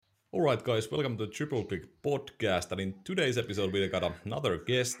All right, guys, welcome to the Triple Click podcast. And in today's episode, we got another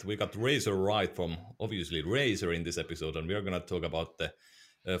guest. We got Razor Wright from obviously Razer in this episode, and we are going to talk about the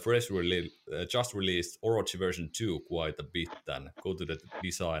just released Orochi version 2 quite a bit and go to the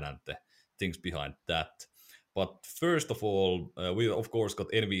design and the things behind that. But first of all, we of course got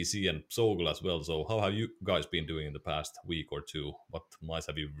NVC and Sogol as well. So, how have you guys been doing in the past week or two? What mice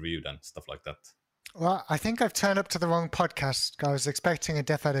have you reviewed and stuff like that? Well, I think I've turned up to the wrong podcast. I was expecting a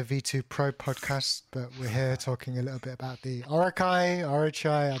Death Adder V2 Pro podcast, but we're here talking a little bit about the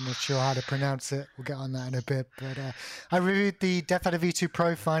Orochi. I'm not sure how to pronounce it. We'll get on that in a bit. But I reviewed the Death Adder V2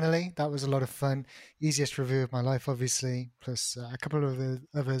 Pro finally. That was a lot of fun. Easiest review of my life, obviously. Plus a couple of the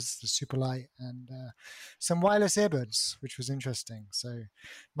others, the Super Light, and some wireless earbuds, which was interesting. So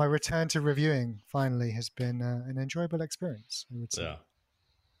my return to reviewing finally has been an enjoyable experience, I would say. Yeah.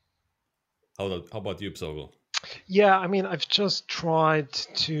 How about you, Sogol? Yeah, I mean, I've just tried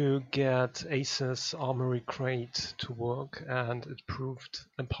to get Asus Armory Crate to work, and it proved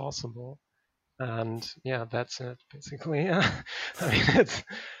impossible. And yeah, that's it basically. I mean,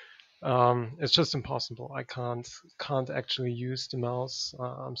 it's just impossible. I can't actually use the mouse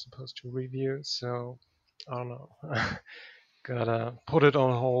I'm supposed to review. So I don't know. Gotta put it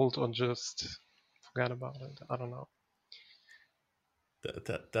on hold or just forget about it. I don't know.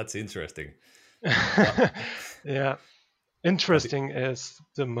 That's interesting. Yeah. Interesting is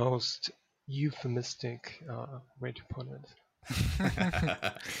the most euphemistic way to put it.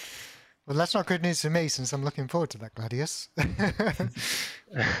 Well, that's not good news for me since I'm looking forward to that Gladius.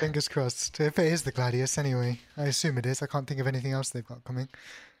 Fingers crossed. If it is the Gladius, anyway. I assume it is. I can't think of anything else they've got coming.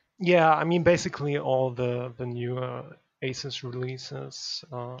 Yeah, I mean, basically all the newer Asus releases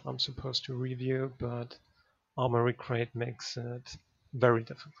I'm supposed to review, but Armory Crate makes it very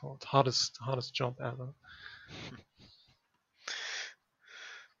difficult. Hardest job ever.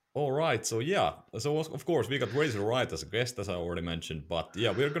 All right, so yeah, so of course we got Razor Wright as a guest, as I already mentioned, but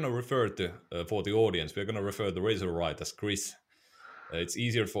yeah, we're gonna refer to for the audience, we're gonna refer to Razor Wright as Chris. It's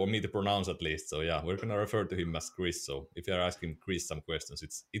easier for me to pronounce at least, so yeah, we're gonna refer to him as Chris. So if you're asking Chris some questions,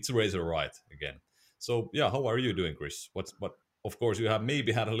 it's Razor Wright again. So yeah, how are you doing, Chris? What? Of course, you have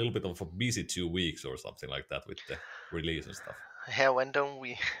maybe had a little bit of a busy 2 weeks or something like that with the release and stuff. Yeah, when don't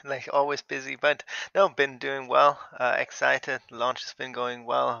we? Like always busy, but no, been doing well. Excited. Launch has been going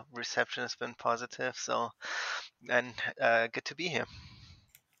well. Reception has been positive. So, and good to be here.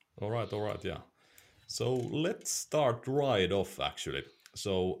 All right, yeah. So let's start right off actually.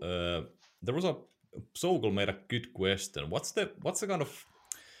 So there was a Sokol made a good question. What's the kind of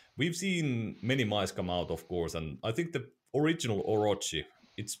we've seen many mice come out, of course, and I think the original Orochi,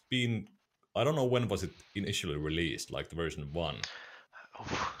 it's been I don't know when was it initially released, like the version one.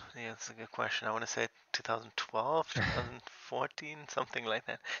 Oh, yeah, that's a good question. I want to say 2012, 2014, something like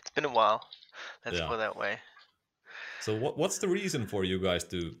that. It's been a while. Let's Yeah. put it that way. So what's the reason for you guys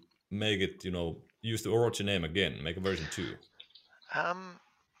to make it, use the Orochi name again, make a version two? Um,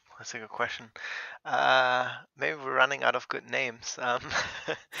 that's a good question. Maybe we're running out of good names.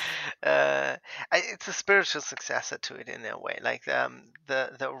 It's a spiritual successor to it in a way. Like the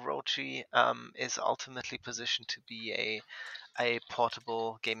Orochi is ultimately positioned to be a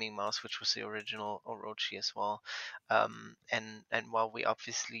portable gaming mouse, which was the original Orochi as well. And while we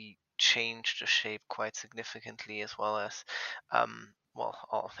obviously changed the shape quite significantly, as well as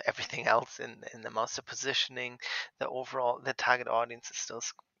everything else in the mouse, the positioning, the target audience is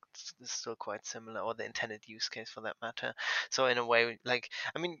still quite similar, or the intended use case for that matter. So in a way, like,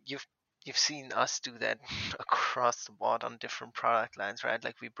 I mean, you've seen us do that across the board on different product lines, right?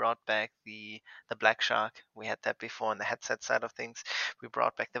 Like we brought back the Black Shark. We had that before on the headset side of things. We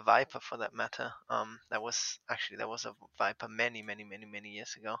brought back the Viper for that matter. That was a Viper many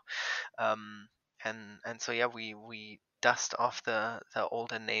years ago. Um, and so yeah, we dust off the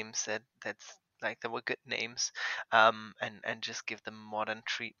older names that's like they were good names, and just give them modern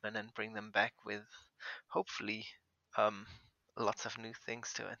treatment and bring them back with hopefully um, lots of new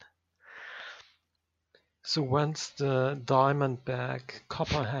things to it. So when's the Diamondback,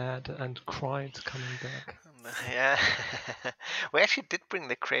 Copperhead, and Krite coming back? Yeah, we actually did bring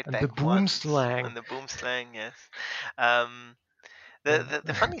the crate And back the once, Boomslang. and the boom slang, yes. Um,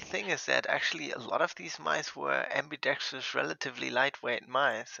 the funny thing is that actually a lot of these mice were ambidextrous, relatively lightweight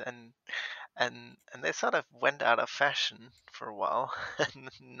mice, and they sort of went out of fashion for a while, and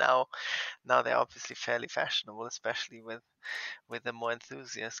now they're obviously fairly fashionable, especially with the more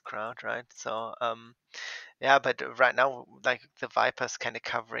enthusiast crowd, right? So yeah, but right now, like the Viper's kind of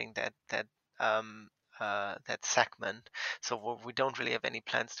covering that that segment. So we don't really have any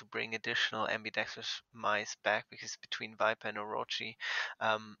plans to bring additional ambidextrous mice back, because between Viper and Orochi,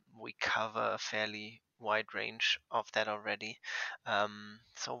 we cover a fairly wide range of that already.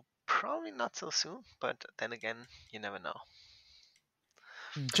 So probably not so soon, but then again, you never know.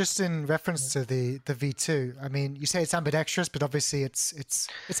 Just in reference to the V2, I mean, you say it's ambidextrous, but obviously it's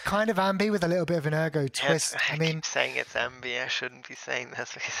kind of ambi with a little bit of an ergo twist. I mean, keep saying it's ambi. I shouldn't be saying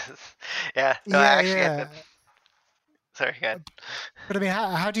this because yeah. No, yeah, I actually yeah. Sorry, go ahead. But I mean,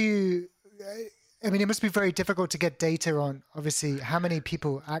 how do you? I mean, it must be very difficult to get data on. Obviously, how many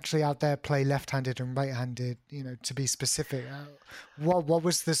people actually out there play left-handed and right-handed? You know, to be specific, what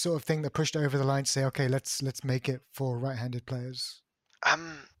was the sort of thing that pushed it over the line to say, okay, let's make it for right-handed players?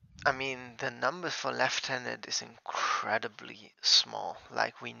 I mean, the numbers for left-handed is incredibly small.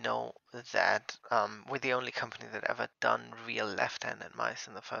 Like, we know that we're the only company that ever done real left-handed mice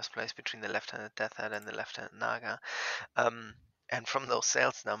in the first place, between the left-handed Death Head and the left-handed Naga. And from those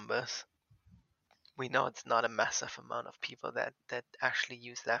sales numbers, we know it's not a massive amount of people that actually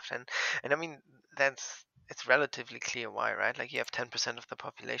use left-hand. And I mean, it's relatively clear why, right? Like, you have 10% of the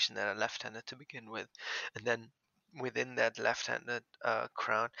population that are left-handed to begin with, and then within that left-handed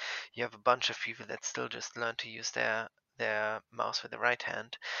crowd, you have a bunch of people that still just learn to use their mouse with the right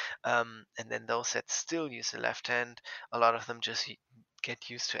hand, and then those that still use the left hand, a lot of them just get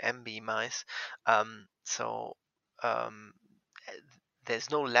used to MB mice. So there's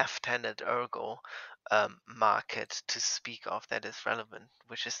no left-handed ergo market to speak of that is relevant,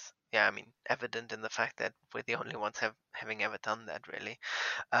 which is, yeah, I mean, evident in the fact that we're the only ones having ever done that, really.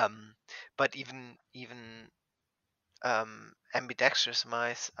 But even ambidextrous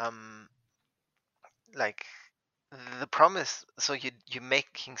mice, like, the promise, so you're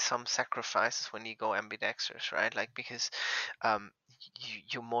making some sacrifices when you go ambidextrous, right? Like, because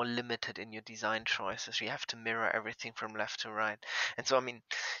you're more limited in your design choices. You have to mirror everything from left to right. And so, I mean,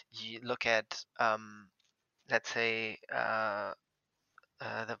 you look at let's say the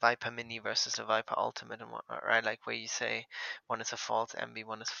Viper Mini versus the Viper Ultimate and whatnot, right? Like, where you say one is a false MB,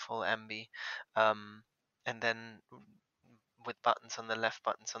 one is a full MB, and then with buttons on the left,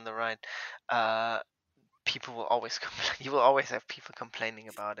 buttons on the right, people will always complain. You will always have people complaining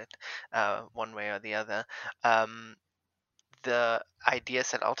about it, one way or the other. The idea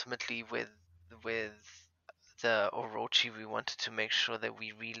is that ultimately with the Orochi, we wanted to make sure that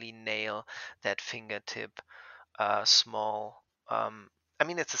we really nail that fingertip small. I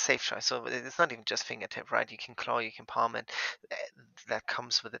mean, it's a safe choice, so it's not even just fingertip, right? You can claw, you can palm it. That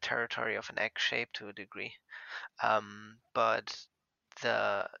comes with the territory of an egg shape to a degree. But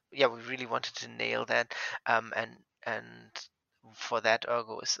we really wanted to nail that, and for that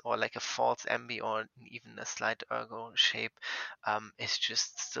ergo is, or like a false MB or even a slight ergo shape, is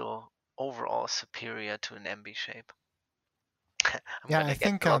just still overall superior to an MB shape. I'm Yeah, gonna I get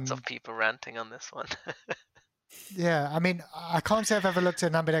think lots of people ranting on this one. yeah, I mean, I can't say I've ever looked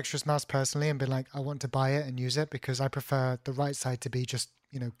at an ambidextrous mouse personally and been like, I want to buy it and use it, because I prefer the right side to be just,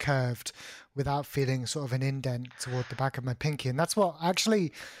 you know, curved without feeling sort of an indent toward the back of my pinky. And that's what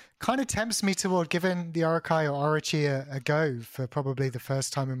actually kind of tempts me toward giving the Orokai or Orochi a go for probably the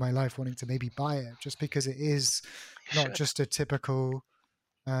first time in my life, wanting to maybe buy it, just because it is not just a typical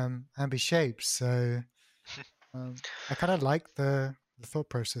ambi shape. So I kind of like the thought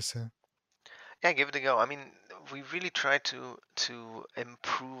process here. Yeah, give it a go. I mean, we really try to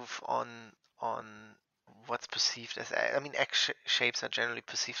improve on what's perceived as, I mean, X shapes are generally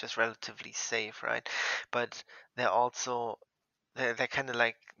perceived as relatively safe, right? But they're also they're kind of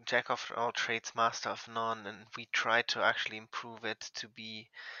like jack of all trades, master of none, and we try to actually improve it to be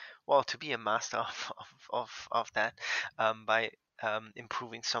a master of that, by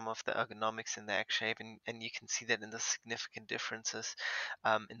improving some of the ergonomics in the egg shape, and you can see that in the significant differences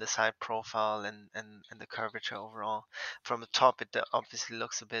in the side profile and the curvature overall. From the top, it obviously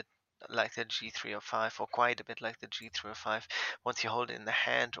looks a bit like the G305, or quite a bit like the G305. Once you hold it in the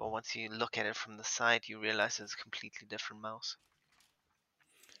hand, or once you look at it from the side, you realize it's a completely different mouse.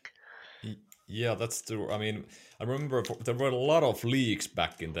 Yeah, that's true. I mean, I remember there were a lot of leaks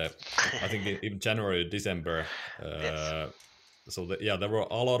back in the, I think in January, December. Yes. So there were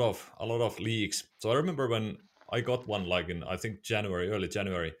a lot of leaks. So I remember when I got one, like in, I think early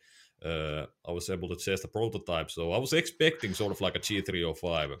January, I was able to test the prototype. So I was expecting sort of like a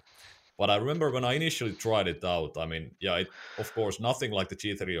G305. But I remember when I initially tried it out, I mean, yeah, of course, nothing like the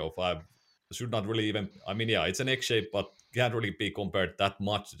G305. Should not really even, I mean, yeah, it's an X shape, but can't really be compared that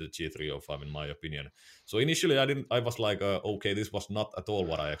much to the G305 in my opinion. So initially I was like, okay, this was not at all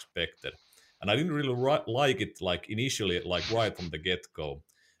what I expected. And I didn't really like it, like initially, like right from the get-go.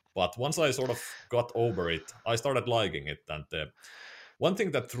 But once I sort of got over it, I started liking it. And one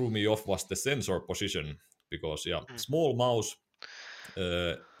thing that threw me off was the sensor position, because yeah, small mouse,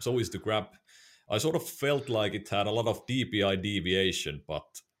 so easy to grab. I sort of felt like it had a lot of DPI deviation, but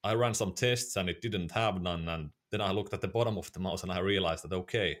I ran some tests and it didn't have none. And then I looked at the bottom of the mouse and I realized that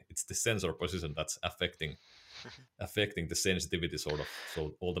okay, it's the sensor position that's affecting the sensitivity sort of,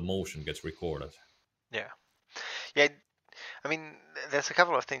 so all the motion gets recorded. Yeah. Yeah, I mean, there's a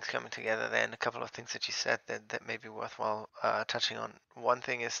couple of things coming together there, and a couple of things that you said that may be worthwhile touching on. One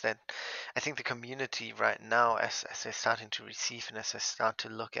thing is that I think the community right now, as they're starting to receive and as they start to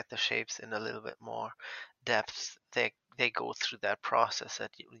look at the shapes in a little bit more depth, they go through that process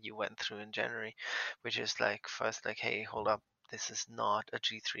that you went through in January, which is like first like, hey, hold up, this is not a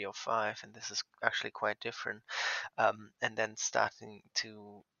G305, and this is actually quite different, and then starting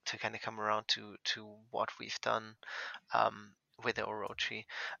to kind of come around to what we've done with the Orochi.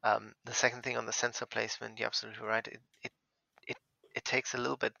 The second thing on the sensor placement, you're absolutely right. It it takes a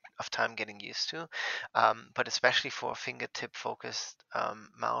little bit of time getting used to, but especially for a fingertip focused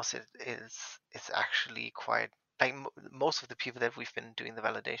mouse, it's actually quite like most of the people that we've been doing the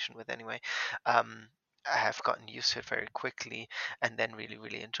validation with anyway. I have gotten used to it very quickly and then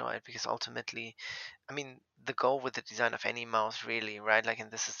really enjoy it, because ultimately, I mean, the goal with the design of any mouse, really, right? Like,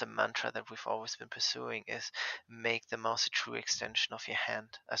 and this is the mantra that we've always been pursuing, is make the mouse a true extension of your hand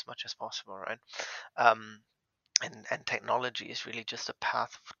as much as possible, right? Um, and technology is really just a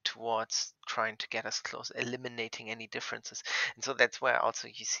path towards trying to get us close, eliminating any differences. And so that's where also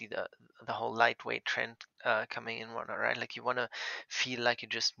you see the whole lightweight trend coming in, whatnot, right? Like, you want to feel like you're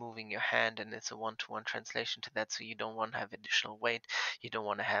just moving your hand, and it's a one-to-one translation to that. So you don't want to have additional weight, you don't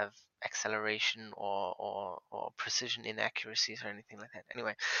want to have acceleration or precision inaccuracies or anything like that.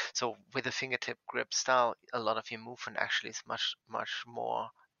 Anyway, so with a fingertip grip style, a lot of your movement actually is much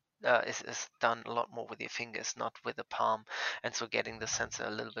more is done a lot more with your fingers, not with the palm. And so getting the sensor a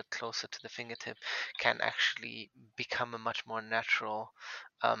little bit closer to the fingertip can actually become a much more natural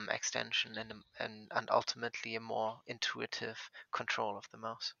extension and ultimately a more intuitive control of the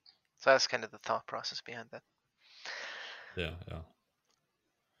mouse. So that's kind of the thought process behind that. Yeah,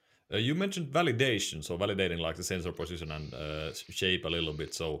 yeah. You mentioned validation, so validating like the sensor position and shape a little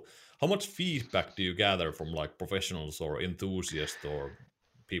bit. So, how much feedback do you gather from like professionals or enthusiasts or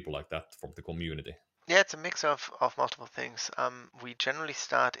people like that from the community? Yeah, it's a mix of multiple things. We generally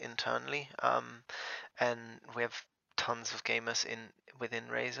start internally, and we have tons of gamers within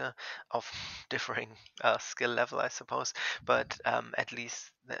Razer of differing skill level, I suppose. But at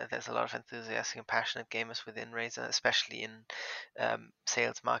least there's a lot of enthusiastic and passionate gamers within Razer, especially in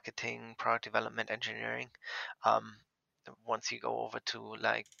sales, marketing, product development, engineering. Um, Once you go over to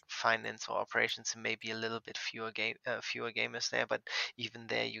like finance or operations, it may be a little bit fewer gamers there, but even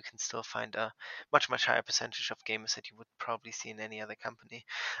there you can still find a much higher percentage of gamers that you would probably see in any other company.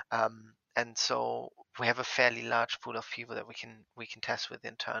 And so we have a fairly large pool of people that we can test with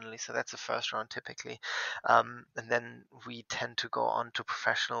internally. So that's the first round typically, and then we tend to go on to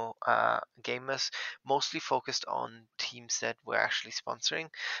professional gamers, mostly focused on teams that we're actually sponsoring,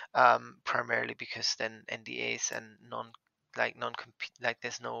 primarily because then NDAs and non-compete, like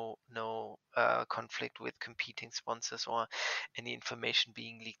there's no conflict with competing sponsors or any information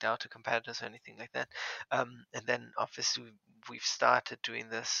being leaked out to competitors or anything like that. And then obviously we've started doing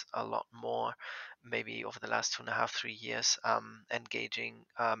this a lot more, maybe over the last 2.5-3 years, engaging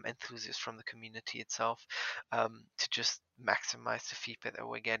enthusiasts from the community itself, to just maximize the feedback that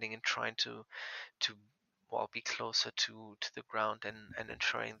we're getting and trying to well be closer to the ground and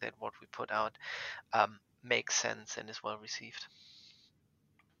ensuring that what we put out makes sense and is well received.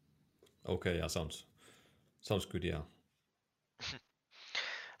 Okay, yeah, sounds good, yeah.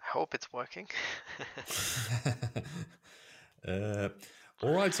 I hope it's working. uh,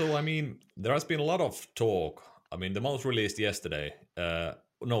 all right, so I mean, there has been a lot of talk. I mean, the mouse released yesterday.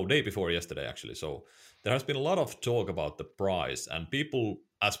 No, day before yesterday, actually. So there has been a lot of talk about the price, and people,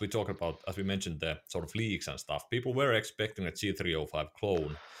 as we mentioned the sort of leaks and stuff, people were expecting a G305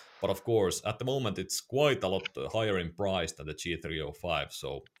 clone, but of course, at the moment, it's quite a lot higher in price than the G305.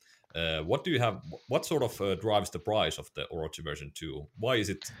 So, what do you have? What sort of drives the price of the Orochi version 2? Why is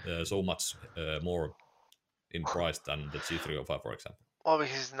it so much more in price than the G305, for example? Well,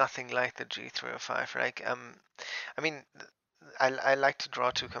 because it's nothing like the G305. Like, I mean, I like to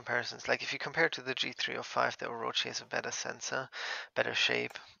draw two comparisons. Like, if you compare to the G305, the Orochi has a better sensor, better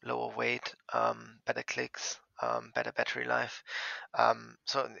shape, lower weight, better clicks, better battery life.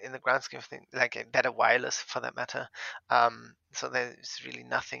 So in the grand scheme of things, like better wireless for that matter. So there's really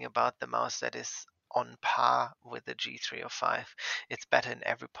nothing about the mouse that is on par with the G305. It's better in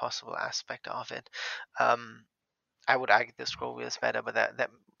every possible aspect of it. I would argue the scroll wheel is better, but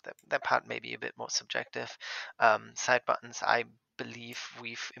that part may be a bit more subjective. Side buttons, I believe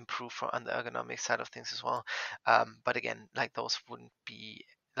we've improved on the ergonomic side of things as well. But again, like those wouldn't be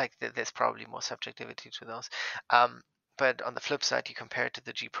like there's probably more subjectivity to those. But on the flip side, you compare it to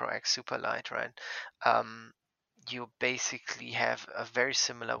the G Pro X Superlight, right? You basically have a very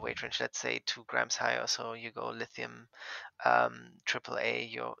similar weight range. Let's say 2 grams higher, so you go lithium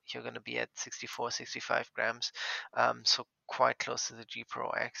AAA, you're going to be at 64, 65 grams, so quite close to the G Pro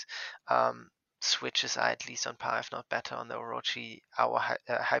X. Switches are at least on par, if not better, on the Orochi. Our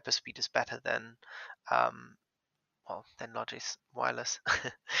hyperspeed is better than than Logic's wireless,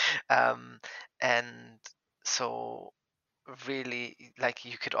 and so really, like,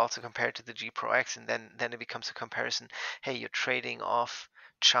 you could also compare it to the G Pro X, and then it becomes a comparison. Hey, you're trading off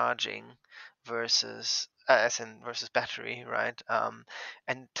charging versus versus battery, right?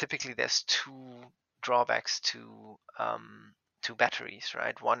 And typically there's 2 drawbacks to batteries,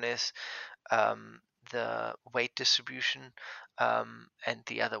 right? One is the weight distribution, and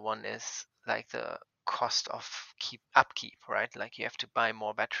the other one is like the cost of upkeep, right? Like you have to buy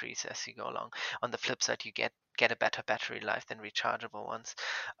more batteries as you go along. On the flip side, you get a better battery life than rechargeable ones.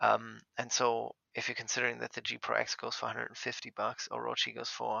 And so if you're considering that the G Pro X goes for $150, Orochi goes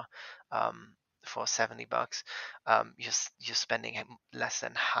for $70, you're spending less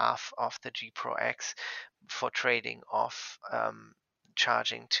than half of the G Pro X for trading off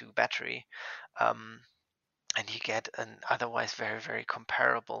charging to battery. And you get an otherwise very, very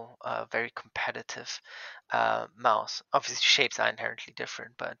comparable, very competitive mouse. Obviously, shapes are inherently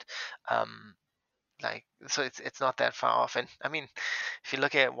different, but so it's not that far off. And I mean, if you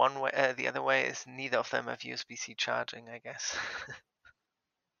look at it one way, the other way is neither of them have USB-C charging, I guess.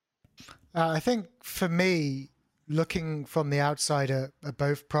 I think for me, looking from the outside at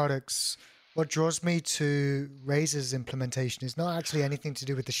both products, what draws me to Razer's implementation is not actually anything to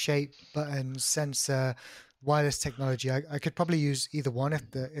do with the shape, button, sensor, wireless technology. I could probably use either one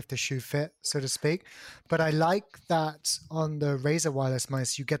if the shoe fit, so to speak. But I like that on the Razer wireless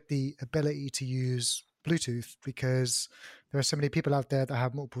mice, you get the ability to use Bluetooth, because there are so many people out there that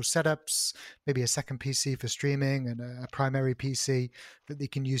have multiple setups, maybe a second PC for streaming and a primary PC that they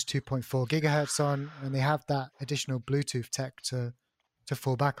can use 2.4 gigahertz on, and they have that additional Bluetooth tech to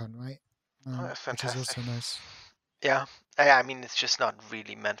fall back on, right? That's fantastic. Which is also nice. Yeah, I mean, it's just not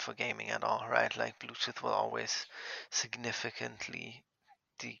really meant for gaming at all, right? Like Bluetooth will always significantly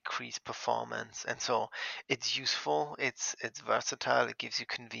decrease performance, and so it's useful, it's versatile, it gives you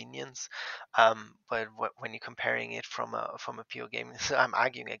convenience, but when you're comparing it from a pure gaming, so I'm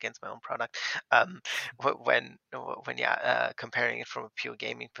arguing against my own product, when you're comparing it from a pure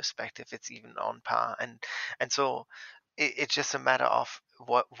gaming perspective, it's even on par, and so it's just a matter of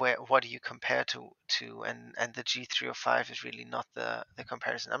what do you compare to, and the G305 is really not the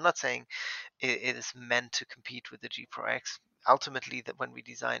comparison. I'm not saying it is meant to compete with the G Pro X. Ultimately, that when we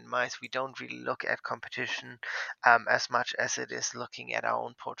design mice, we don't really look at competition as much as it is looking at our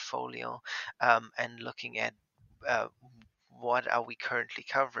own portfolio, and looking at what are we currently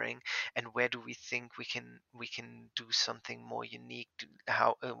covering, and where do we think we can do something more unique,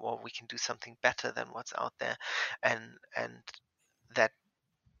 or we can do something better than what's out there, and that,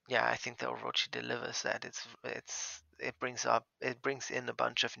 yeah, I think the Orochi delivers that. It brings in a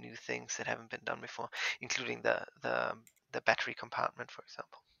bunch of new things that haven't been done before, including the battery compartment, for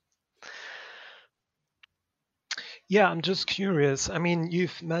example. Yeah, I'm just curious. I mean,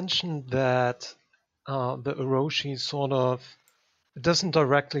 you've mentioned that the Orochi sort of doesn't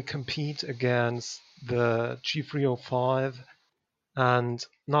directly compete against the G305 and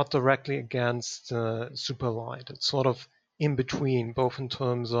not directly against Superlight. It's sort of in between, both in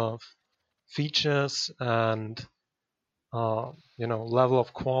terms of features and level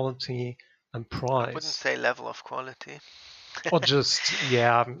of quality and price. I wouldn't say level of quality. Or just,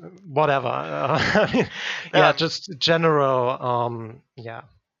 yeah, whatever. I mean, yeah, just general, yeah,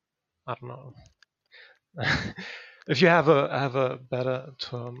 I don't know. If you have a better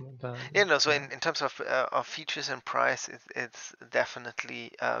term than, so in terms of features and price, it's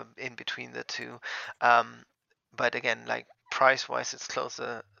definitely in between the two, but again, like price wise, it's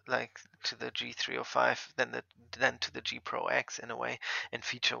closer like to the G305 than to the G Pro X in a way, and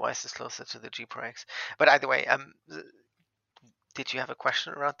feature wise it's closer to the G Pro X. But either way, did you have a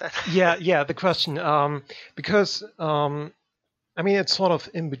question around that? Yeah, the question, because I mean, it's sort of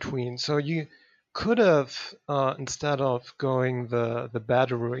in between. So you could have, instead of going the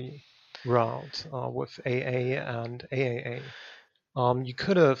battery route with AA and AAA, You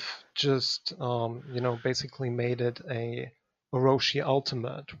could have just, basically made it a Orochi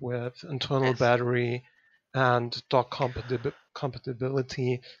Ultimate with internal Yes. battery and dock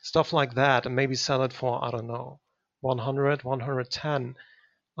compatibility, stuff like that, and maybe sell it for, I don't know, 100, 110.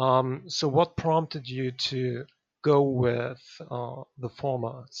 So what prompted you to go with the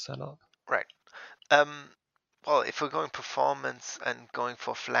former setup? Right. Um, well, if we're going performance and going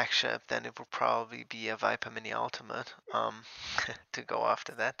for flagship, then it would probably be a Viper Mini Ultimate to go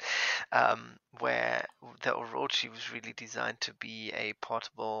after that, where the Orochi was really designed to be a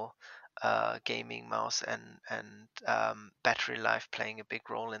portable gaming mouse, and battery life playing a big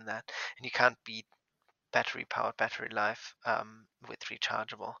role in that. And you can't beat battery powered battery life with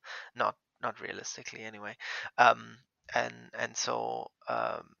rechargeable, not realistically anyway. Um, and so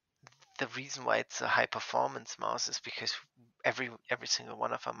the reason why it's a high performance mouse is because every single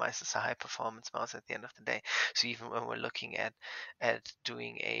one of our mice is a high performance mouse at the end of the day. So even when we're looking at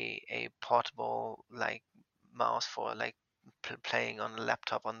doing a portable like mouse for like playing on a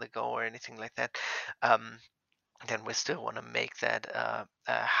laptop on the go or anything like that, um, then we still want to make that a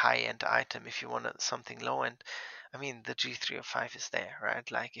high-end item. If you want something low-end, I mean, the G305 is there, right?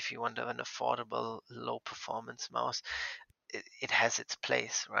 Like if you want an affordable low-performance mouse, it has its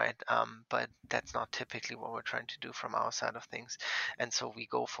place, right? But that's not typically what we're trying to do from our side of things, and so we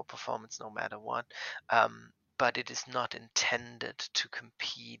go for performance no matter what. But it is not intended to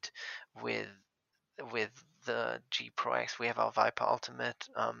compete with with the G Pro X. We have our Viper Ultimate.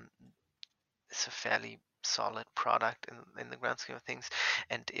 It's a fairly solid product in the grand scheme of things.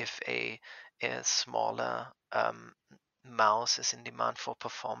 And if a smaller mouse is in demand for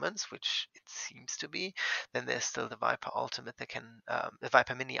performance, which it seems to be, then there's still the Viper Ultimate that can, the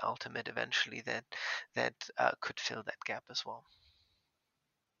Viper Mini Ultimate eventually that could fill that gap as well.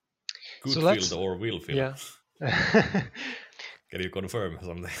 Could So fill let's, or will fill. yeah. Can you confirm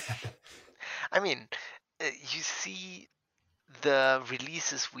something? I mean, you see the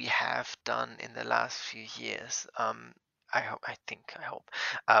releases we have done in the last few years. I hope,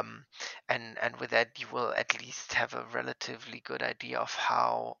 and with that you will at least have a relatively good idea of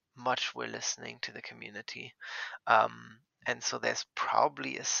how much we're listening to the community. And so there's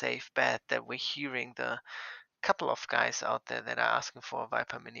probably a safe bet that we're hearing the couple of guys out there that are asking for a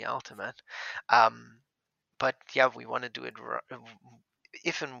Viper Mini Ultimate. But yeah, we want to do it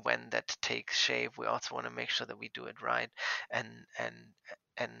if and when that takes shape. We also want to make sure that we do it right, and and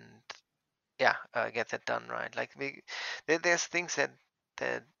and yeah, get that done right. Like there's things that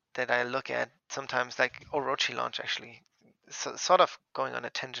that I look at sometimes, like Orochi launch actually. So, sort of going on a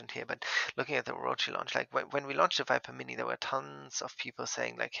tangent here, but looking at the Orochi launch, like when we launched the Viper Mini, there were tons of people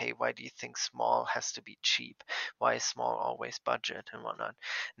saying like, "Hey, why do you think small has to be cheap? Why is small always budget and whatnot?"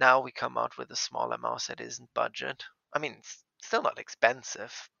 Now we come out with a smaller mouse that isn't budget. I mean, it's still not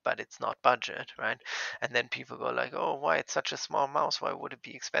expensive, but it's not budget, right? And then people go like, "Oh, why it's such a small mouse? Why would it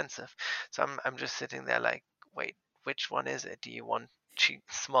be expensive?" So I'm just sitting there like, wait, which one is it? Do you want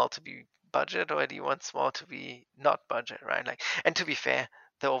small to be budget, or do you want small to be not budget, right? Like, and to be fair,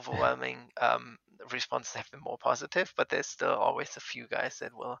 the overwhelming responses have been more positive, but there's still always a few guys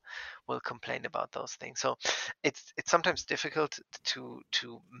that will complain about those things. So it's sometimes difficult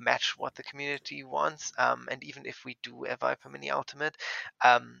to match what the community wants, and even if we do a Viper Mini Ultimate,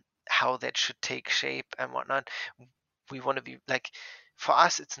 how that should take shape and whatnot, we want to be like, for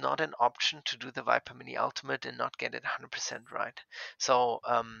us it's not an option to do the Viper Mini Ultimate and not get it 100% right. So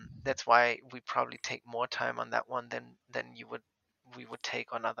that's why we probably take more time on that one than we would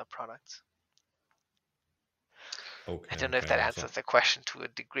take on other products. Okay. I don't know if that answers the question to a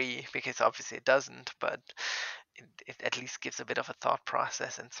degree, because obviously it doesn't, but it at least gives a bit of a thought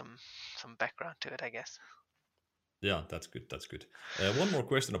process and some background to it, I guess. Yeah, that's good. That's good. One more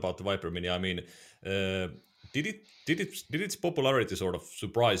question about the Viper Mini. I mean, did its popularity sort of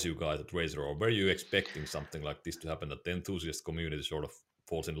surprise you guys at Razer, or were you expecting something like this to happen, that the enthusiast community sort of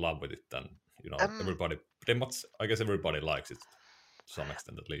falls in love with it, and everybody, pretty much, I guess everybody likes it to some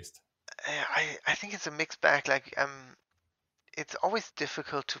extent at least. I think it's a mixed bag. Like it's always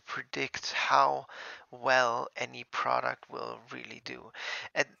difficult to predict how well any product will really do.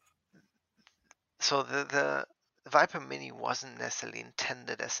 And so the Viper Mini wasn't necessarily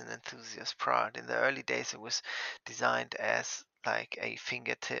intended as an enthusiast product. In the early days, it was designed as like a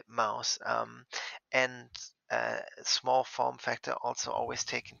fingertip mouse, and small form factor also always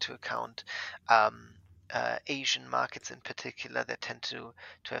take into account Asian markets in particular that tend to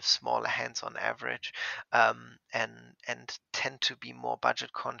have smaller hands on average, and tend to be more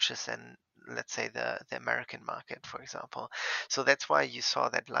budget conscious than, let's say, the American market, for example. So that's why you saw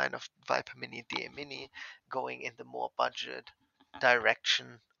that line of Viper Mini, DA Mini going in the more budget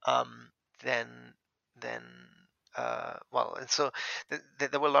direction than than well, and so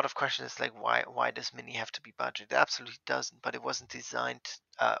there were a lot of questions like why does Mini have to be budget? It absolutely doesn't, but it wasn't designed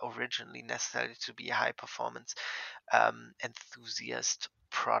originally necessarily to be a high performance enthusiast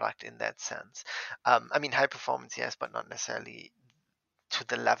product in that sense. I mean, high performance, yes, but not necessarily to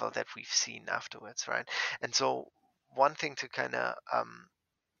the level that we've seen afterwards, right? And so one thing to kind of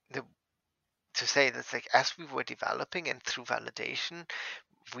to say that's like as we were developing and through validation,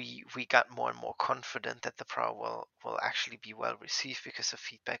 we got more and more confident that the Pro will actually be well received because the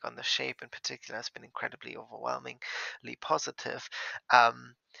feedback on the shape in particular has been incredibly overwhelmingly positive.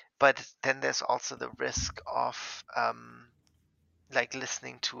 But then there's also the risk of like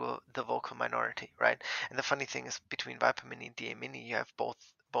listening to the vocal minority, right? And the funny thing is, between Viper Mini and DA Mini, you have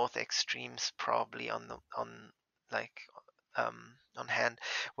both extremes probably like on hand,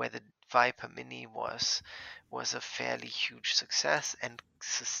 where the Viper Mini was a fairly huge success and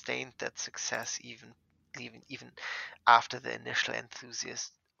sustained that success even after the initial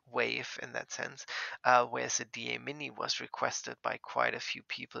enthusiast wave in that sense, whereas the DA Mini was requested by quite a few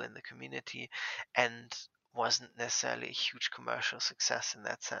people in the community and wasn't necessarily a huge commercial success in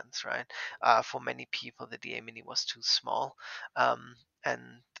that sense, right? For many people, the DA Mini was too small,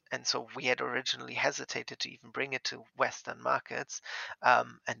 and so we had originally hesitated to even bring it to Western markets,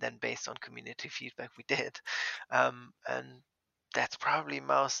 and then based on community feedback, we did, and that's probably a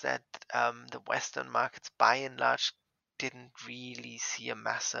mouse that the Western markets, by and large, didn't really see a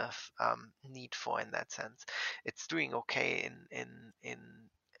massive need for in that sense. It's doing okay in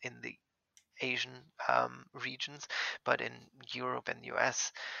the Asian regions, but in Europe and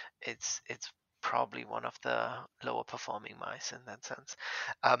US, it's probably one of the lower performing mice in that sense.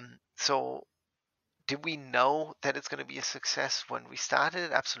 So did we know that it's going to be a success when we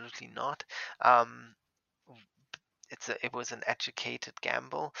started? Absolutely not. Um, it was an educated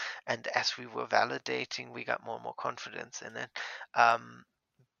gamble, and as we were validating, we got more and more confidence in it. Um,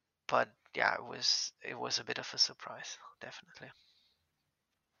 but yeah, it was a bit of a surprise, definitely.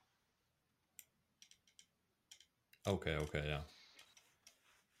 Okay, yeah.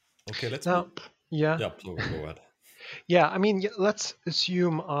 Okay, let's Now, yeah. Yeah, go ahead. Yeah, I mean, let's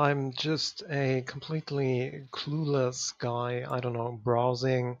assume I'm just a completely clueless guy, I don't know,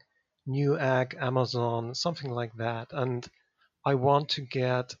 browsing Newegg, Amazon, something like that, and I want to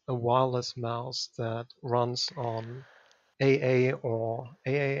get a wireless mouse that runs on AA or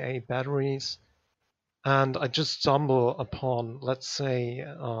AAA batteries, and I just stumble upon, let's say,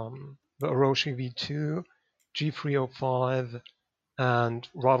 the Orochi V2, G305, and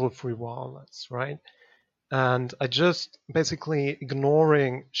Rival-Free Wireless, right? And I just basically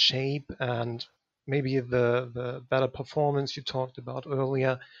ignoring shape and maybe the better performance you talked about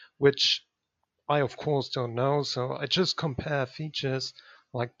earlier, which I of course don't know. So I just compare features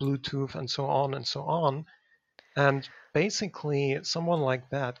like Bluetooth and so on and so on. And basically someone like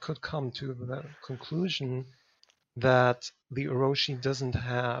that could come to the conclusion that the Orochi doesn't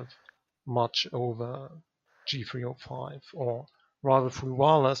have much over G305 or Rival-Free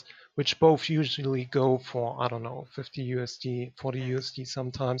Wireless, which both usually go for, I don't know, 50 USD, 40 USD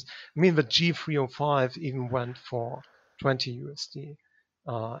sometimes. I mean, the G305 even went for 20 USD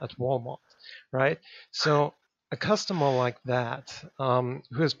at Walmart, right? So a customer like that,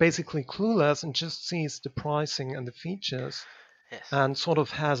 who is basically clueless and just sees the pricing and the features Yes. and sort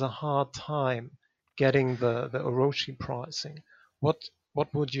of has a hard time getting the Orochi pricing, what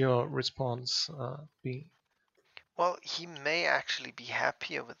would your response be? Well, he may actually be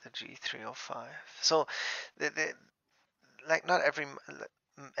happier with the G305. So, the like not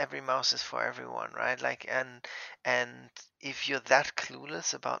every mouse is for everyone, right? Like and if you're that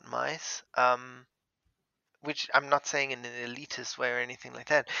clueless about mice, which I'm not saying in an elitist way or anything like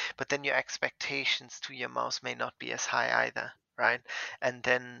that, but then your expectations to your mouse may not be as high either, right? And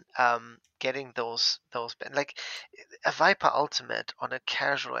then getting those like a Viper Ultimate on a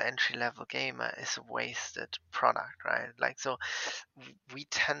casual entry level gamer is a wasted product, right? Like so, we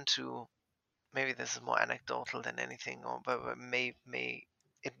tend to, maybe this is more anecdotal than anything, or but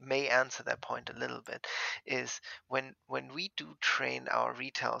it may answer that point a little bit, is when we do train our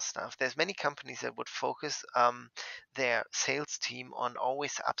retail staff, there's many companies that would focus their sales team on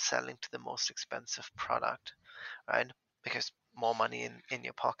always upselling to the most expensive product, right? Because more money in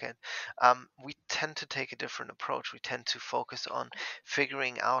your pocket. We tend to take a different approach. We tend to focus on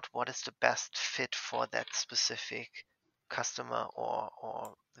figuring out what is the best fit for that specific customer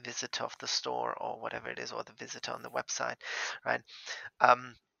or visitor of the store or whatever it is, or the visitor on the website, right?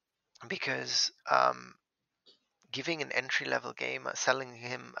 Um, because giving an entry level gamer, selling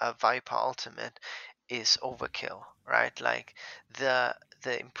him a Viper Ultimate is overkill, right? Like the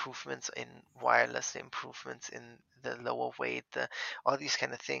improvements in wireless, the improvements in the lower weight, all these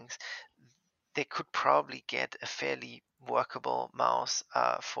kind of things, they could probably get a fairly workable mouse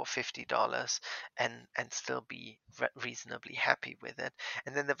for $50 and still be reasonably happy with it.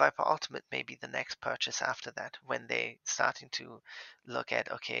 And then the Viper Ultimate may be the next purchase after that, when they starting to look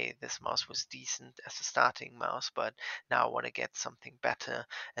at, okay, this mouse was decent as a starting mouse, but now I want to get something better,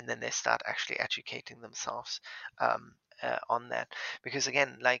 and then they start actually educating themselves on that. Because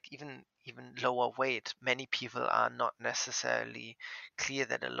again, like even lower weight, many people are not necessarily clear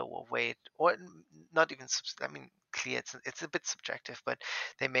that a lower weight, or not even I mean clear, it's a bit subjective, but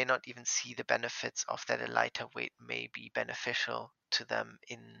they may not even see the benefits of that a lighter weight may be beneficial to them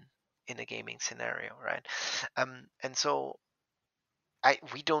in a gaming scenario, right? And so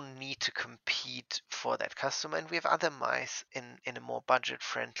we don't need to compete for that customer, and we have other mice in a more budget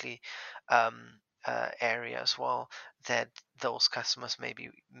friendly area as well, that those customers may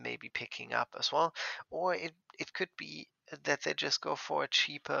be picking up as well. Or it could be that they just go for a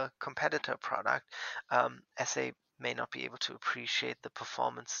cheaper competitor product, as they may not be able to appreciate the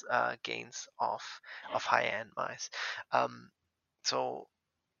performance gains of higher end mice. So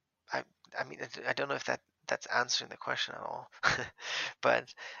I I mean, I don't know if that's answering the question at all,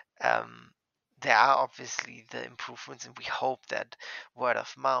 but um, there are obviously the improvements, and we hope that word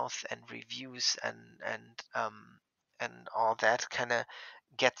of mouth and reviews and all that kind of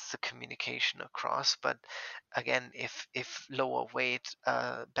gets the communication across. But again, if lower weight,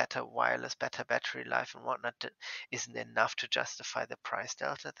 better wireless, better battery life, and whatnot isn't enough to justify the price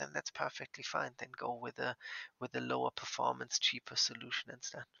delta, then that's perfectly fine. Then go with a lower performance, cheaper solution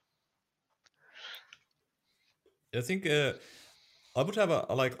instead. I think I would have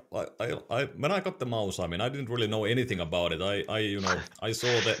I when I got the mouse. I mean, I didn't really know anything about it. I saw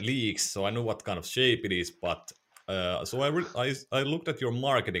the leaks, so I knew what kind of shape it is. But so I looked at your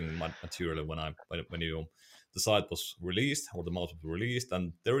marketing material when the site was released, or the mouse was released,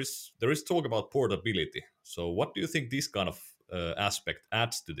 and there is talk about portability. So what do you think this kind of aspect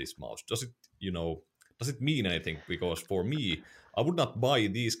adds to this mouse? Does it mean anything? Because for me, I would not buy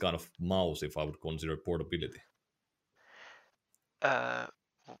these kind of mouse if I would consider portability. Uh,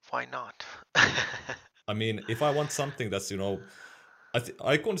 why not? I mean, if I want something that's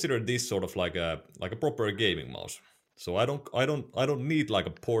I consider this sort of like a proper gaming mouse. So I don't need like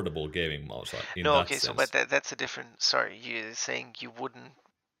a portable gaming mouse in No, that okay, so but sense. that's a different. Sorry, you're saying you wouldn't.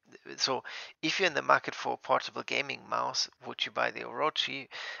 So if you're in the market for a portable gaming mouse, would you buy the Orochi,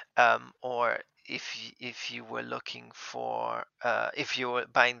 or if you were looking for if you were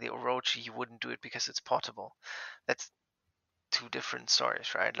buying the Orochi, you wouldn't do it because it's portable? That's two different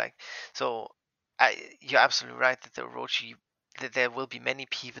stories, right? Like, so you're absolutely right that the Orochi, that there will be many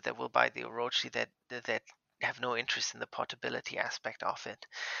people that will buy the Orochi that have no interest in the portability aspect of it.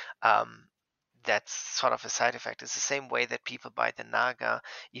 Um, that's sort of a side effect. It's the same way that people buy the Naga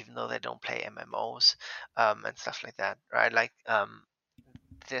even though they don't play MMOs, and stuff like that, right? Like,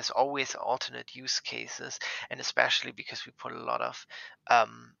 there's always alternate use cases, and especially because we put a lot of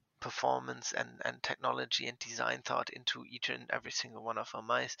performance and technology and design thought into each and every single one of our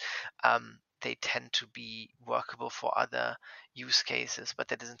mice, they tend to be workable for other use cases. But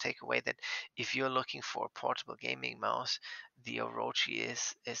that doesn't take away that if you're looking for a portable gaming mouse, the Orochi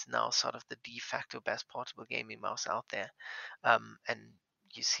is now sort of the de facto best portable gaming mouse out there, and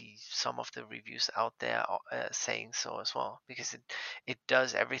you see some of the reviews out there saying so as well, because it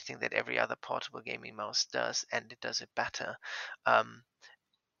does everything that every other portable gaming mouse does, and it does it better. Um,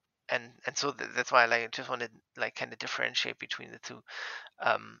 and so that's why I just wanted like kind of differentiate between the two.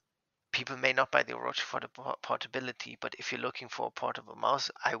 Um, People may not buy the Orochi for the portability, but if you're looking for a portable mouse,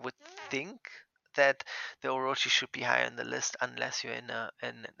 I would think that the Orochi should be higher on the list, unless you're on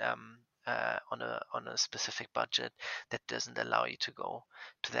a specific budget that doesn't allow you to go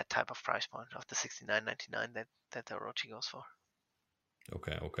to that type of price point of the 69.99 that the Orochi goes for.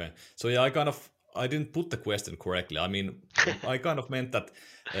 Okay. So yeah, I didn't put the question correctly. I mean, I kind of meant that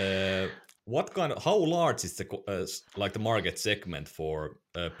how large is the market segment for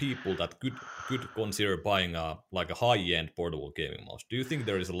people that could consider buying a high end portable gaming mouse? Do you think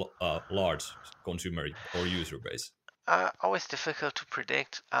there is a large consumer or user base? Always difficult to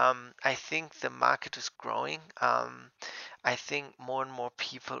predict. I think the market is growing. I think more and more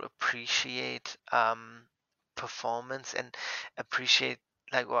people appreciate performance and appreciate,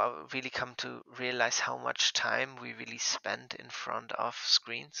 like, well, really come to realize how much time we really spend in front of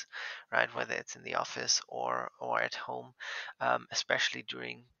screens, right? Whether it's in the office or at home, especially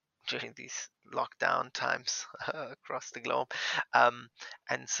during during these lockdown times across the globe.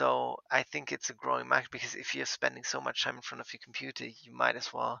 And so I think it's a growing market, because if you're spending so much time in front of your computer, you might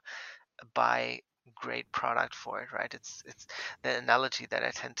as well buy great product for it, right? It's the analogy that I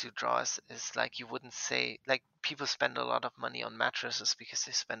tend to draw is like, you wouldn't say, like, people spend a lot of money on mattresses because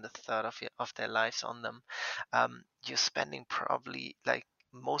they spend a third of their lives on them. You're spending probably, like,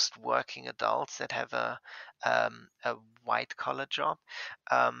 most working adults that have a white collar job,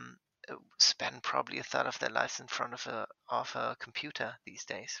 um, spend probably a third of their lives in front of a computer these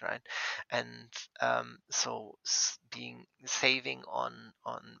days, right? And so being saving on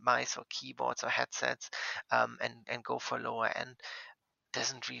mice or keyboards or headsets, and go for lower end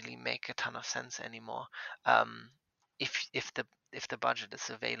doesn't really make a ton of sense anymore. Um, if the budget is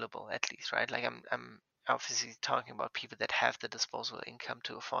available, at least, right? Like, I'm obviously talking about people that have the disposable income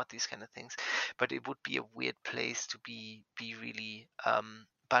to afford these kind of things, but it would be a weird place to be really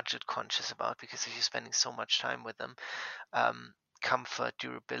budget conscious about, because if you're spending so much time with them, comfort,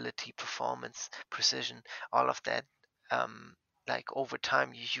 durability, performance, precision, all of that, like, over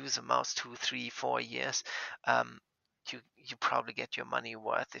time, you use a mouse 2, 3, 4 years, um, you probably get your money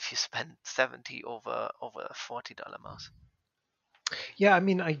worth if you spend 70 over a $40 mouse. Yeah, I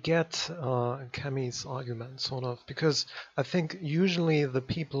mean, I get Kami's argument, sort of, because I think usually the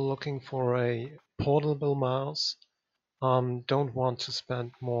people looking for a portable mouse don't want to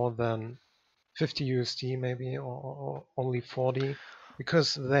spend more than 50 USD maybe, or only 40,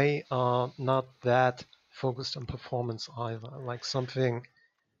 because they are not that focused on performance either. Like something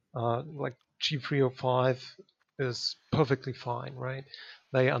like G305 is perfectly fine, right?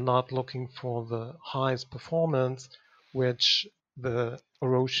 They are not looking for the highest performance, which the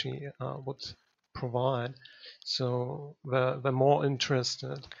Orochi would provide. So they're more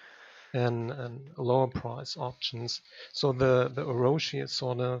interested in lower price options. So the Orochi is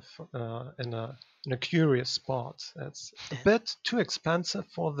sort of in a curious spot. It's a bit too expensive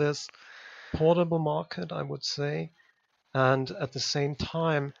for this portable market, I would say, and at the same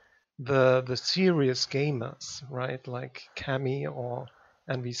time, the serious gamers, right, like Kami or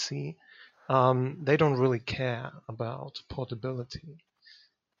NVC, they don't really care about portability.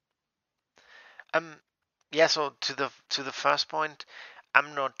 Yeah, so to the first point,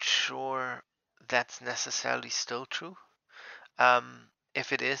 I'm not sure that's necessarily still true.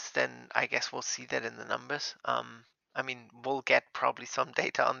 If it is, then I guess we'll see that in the numbers. I mean, we'll get probably some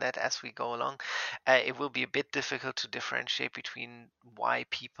data on that as we go along. It will be a bit difficult to differentiate between why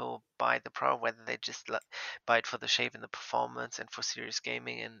people buy the product, whether they just buy it for the shape and the performance and for serious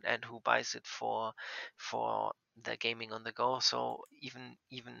gaming, and who buys it for the gaming on the go. So even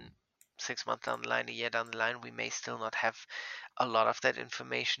 6 months down the line, a year down the line, we may still not have a lot of that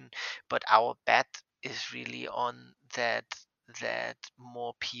information. But our bet is really on that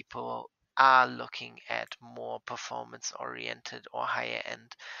more people are looking at more performance oriented or higher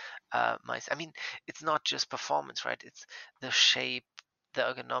end mice. I mean, it's not just performance, right? It's the shape, the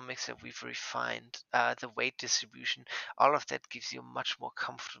ergonomics that we've refined, the weight distribution. All of that gives you a much more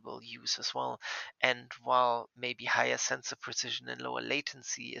comfortable use as well. And while maybe higher sensor precision and lower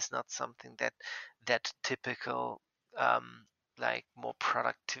latency is not something that typical like more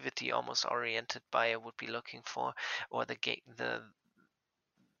productivity almost oriented buyer would be looking for, or the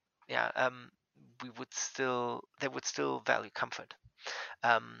yeah we would still they would still value comfort,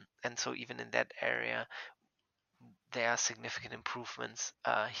 and so even in that area there are significant improvements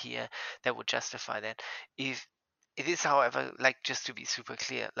here that would justify that. If it is, however, like, just to be super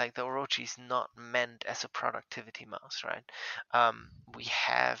clear, like, the Orochi is not meant as a productivity mouse, right? We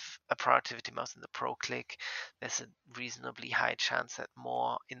have a productivity mouse in the ProClick. There's a reasonably high chance that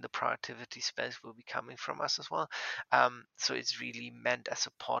more in the productivity space will be coming from us as well. So it's really meant as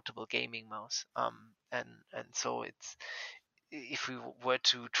a portable gaming mouse. And so it's, if we were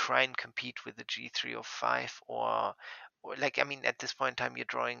to try and compete with the G305, or like, I mean, at this point in time, you're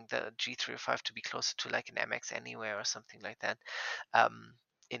drawing the G305 to be closer to like an MX Anywhere or something like that, um,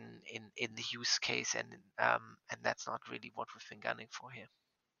 in the use case, and that's not really what we've been gunning for here.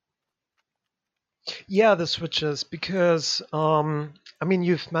 Yeah, the switches, because I mean,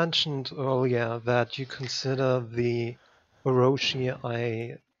 you've mentioned earlier that you consider the Orochi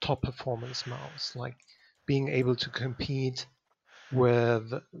a top performance mouse, like being able to compete with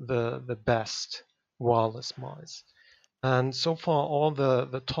the best wireless mice. And so far, all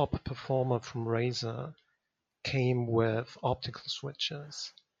the top performer from Razer came with optical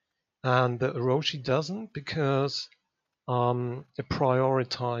switches. And the Orochi doesn't, because it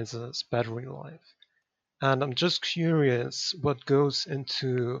prioritizes battery life. And I'm just curious what goes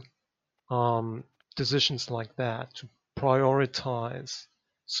into decisions like that to prioritize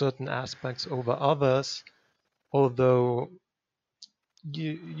certain aspects over others, although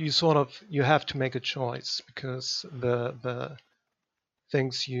you have to make a choice because the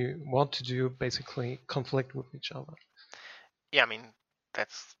things you want to do basically conflict with each other. Yeah, I mean,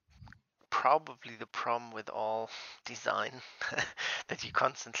 that's probably the problem with all design, that you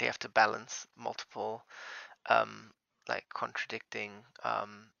constantly have to balance multiple um, like contradicting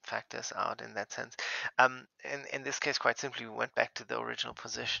factors out in that sense. In this case, quite simply, we went back to the original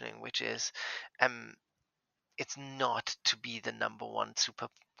positioning, which is um, it's not to be the number one super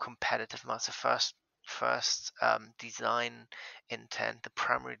competitive mouse. The first design intent, the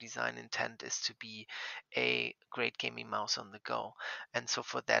primary design intent, is to be a great gaming mouse on the go, and so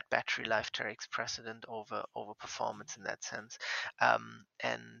for that, battery life takes precedent over performance in that sense.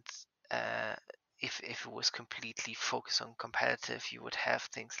 And uh, if it was completely focused on competitive, you would have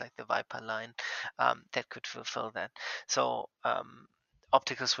things like the Viper line that could fulfill that. So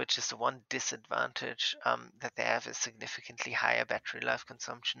optical switch is the one disadvantage that they have is significantly higher battery life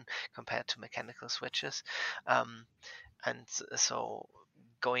consumption compared to mechanical switches. And so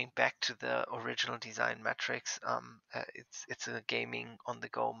going back to the original design metrics, it's a gaming on the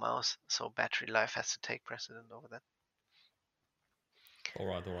go mouse, so battery life has to take precedent over that. All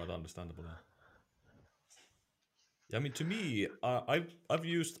right, understandable. Yeah, I mean, to me, I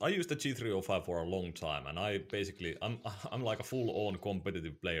used the G305 for a long time, and I'm like a full-on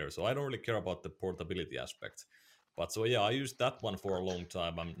competitive player, so I don't really care about the portability aspect. But so yeah, I used that one for a long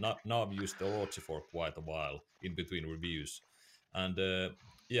time. Now I've used the Orochi for quite a while in between reviews, and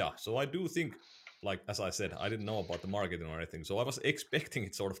yeah, so I do think, like as I said, I didn't know about the marketing or anything, so I was expecting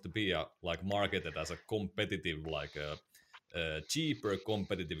it sort of to be like marketed as a competitive like cheaper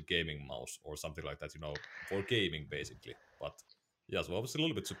competitive gaming mouse or something like that, for gaming basically. But yeah, so I was a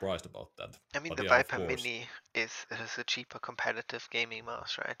little bit surprised about that. I mean, But the yeah, of Viper course. Mini is a cheaper competitive gaming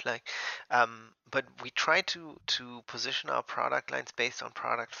mouse, right? Like, but we try to position our product lines based on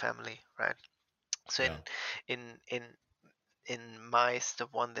product family, right? So Yeah. in in mice, the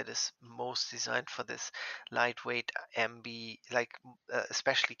one that is most designed for this lightweight MB, like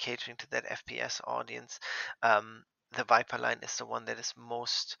especially catering to that FPS audience, the Viper line is the one that is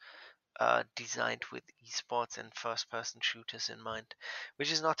most designed with esports and first-person shooters in mind.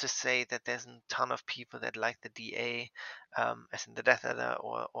 Which is not to say that there's a ton of people that like the DA, as in the Death Adder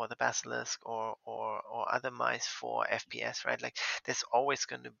or the Basilisk or other mice for FPS, right? Like there's always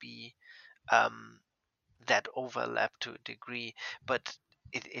going to be um, that overlap to a degree, but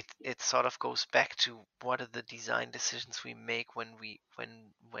it sort of goes back to what are the design decisions we make when we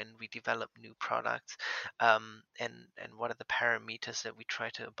develop new products, and what are the parameters that we try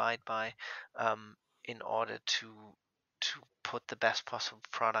to abide by in order to put the best possible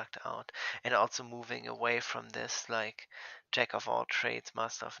product out, and also moving away from this like jack of all trades,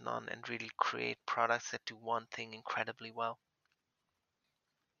 master of none, and really create products that do one thing incredibly well.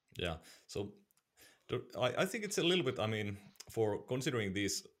 Yeah. So I think it's a little bit. I mean, for considering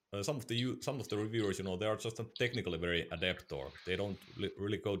these, some of the reviewers, they are just not technically very adept, or they don't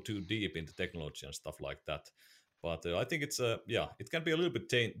really go too deep into technology and stuff like that. But I think it's yeah, it can be a little bit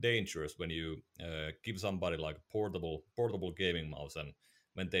dangerous when you give somebody like a portable gaming mouse, and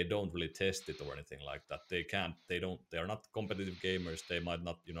when they don't really test it or anything like that, they are not competitive gamers. They might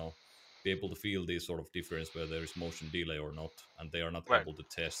not, be able to feel this sort of difference where there is motion delay or not, and they are not Right. able to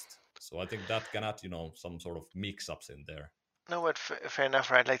test. So I think that can add, some sort of mix-ups in there. No, but fair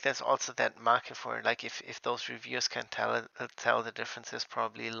enough, right? Like, there's also that market for it. Like, if those reviewers can tell the difference, there's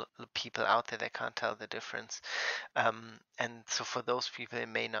probably people out there that can't tell the difference. And so for those people, it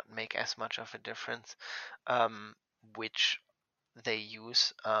may not make as much of a difference, which they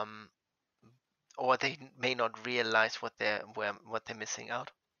use, or they may not realize what they're missing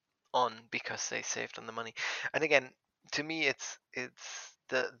out on because they saved on the money. And again, to me, it's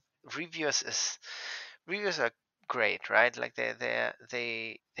the reviewers is reviewers are great, right? Like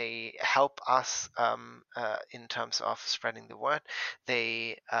they help us in terms of spreading the word.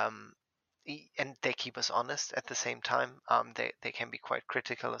 They and they keep us honest at the same time. They can be quite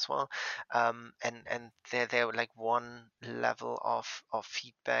critical as well, and they're like one level of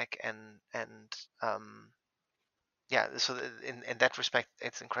feedback and yeah, so in that respect,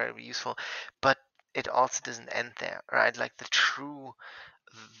 it's incredibly useful, but it also doesn't end there, right? Like the true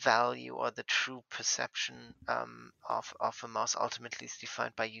value or the true perception of a mouse ultimately is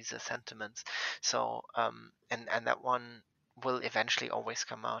defined by user sentiments. So and that one will eventually always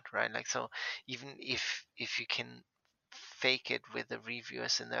come out, right? Like so, even if you can fake it with the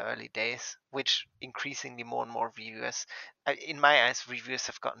reviewers in the early days, which increasingly more and more reviewers, in my eyes, reviewers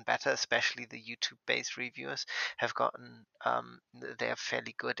have gotten better, especially the YouTube-based reviewers have gotten, they are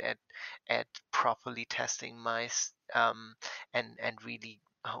fairly good at properly testing mice, and really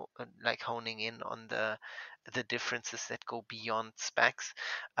like honing in on the differences that go beyond specs.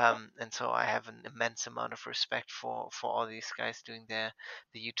 And so I have an immense amount of respect for all these guys doing the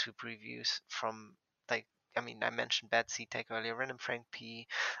YouTube reviews from, like, I mean, I mentioned Bad Tech earlier, Random Frank P.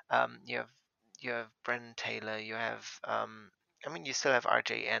 You have Brennan Taylor. You have I mean, you still have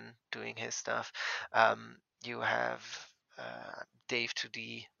RJN doing his stuff. You have Dave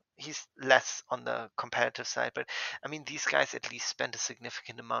 2D. He's less on the competitive side, but I mean, these guys at least spend a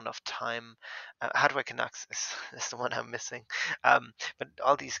significant amount of time. Hardware Canucks is the one I'm missing. But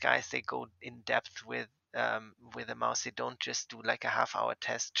all these guys, they go in depth with a mouse. They don't just do like a half-hour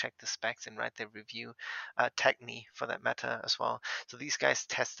test, check the specs, and write their review. Techni, for that matter, as well. So these guys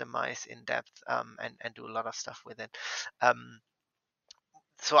test the mice in depth, and do a lot of stuff with it.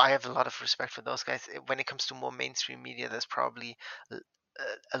 So I have a lot of respect for those guys. When it comes to more mainstream media, there's probably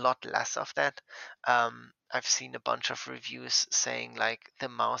a lot less of that. I've seen a bunch of reviews saying like the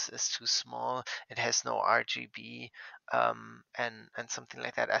mouse is too small, it has no RGB, and something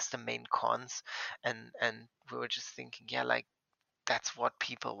like that as the main cons. And we were just thinking, yeah, like that's what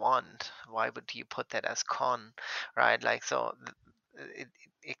people want. Why would you put that as con, right? Like, so it,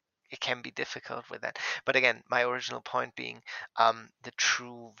 it, it can be difficult with that. But again, my original point being, the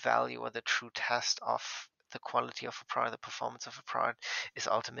true value or the true test of the quality of a product, the performance of a product, is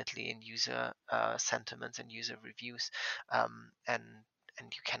ultimately in user sentiments and user reviews, and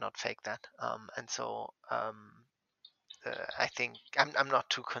you cannot fake that. And so I think I'm not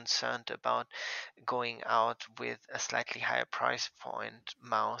too concerned about going out with a slightly higher price point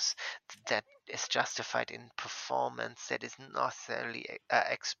mouse that is justified in performance that is not necessarily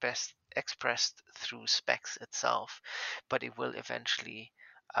expressed through specs itself, but it will eventually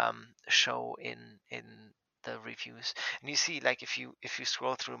show in the reviews. And you see, like, if you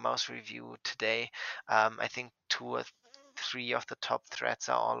scroll through a mouse review today, I think 2 or 3 of the top threads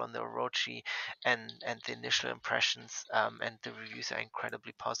are all on the Orochi, and the initial impressions, and the reviews are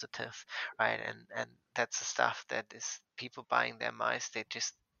incredibly positive, right? And that's the stuff that is people buying their mice. They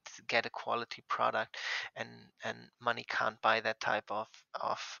just get a quality product, and money can't buy that type of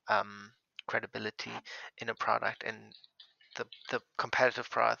credibility in a product. And the competitive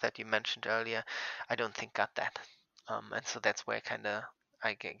product that you mentioned earlier, I don't think got that. And so that's where kind of,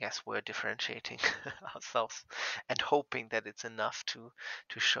 I guess, we're differentiating ourselves and hoping that it's enough to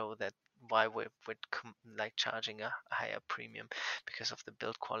show that why we're like charging a higher premium, because of the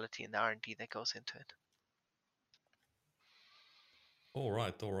build quality and the R&D that goes into it. All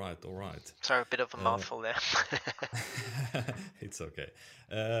right, all right, all right. Sorry, a bit of a mouthful there. It's okay.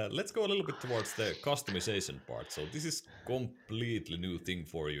 Let's go a little bit towards the customization part. So this is completely new thing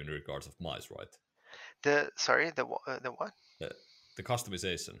for you in regards of mice, right? The what? The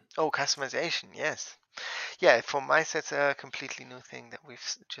customization. Oh, customization. Yes. Yeah, for mice, that's a completely new thing that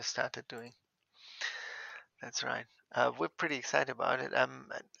we've just started doing. That's right. We're pretty excited about it.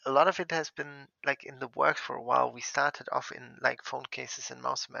 A lot of it has been like in the works for a while. We started off in like phone cases and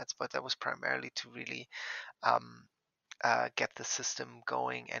mouse mats, but that was primarily to really um, get the system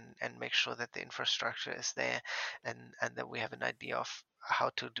going and make sure that the infrastructure is there, and that we have an idea of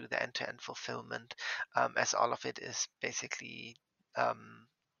how to do the end-to-end fulfillment, as all of it is basically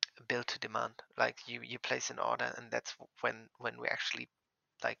built to demand. Like you place an order, and that's when we actually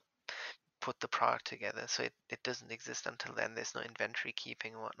like put the product together. So it doesn't exist until then. There's no inventory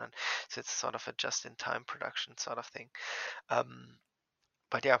keeping and whatnot. So it's sort of a just-in-time production sort of thing.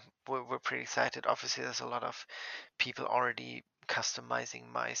 But yeah, we're pretty excited. Obviously, there's a lot of people already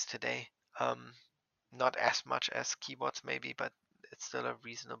customizing mice today. Not as much as keyboards maybe, but it's still a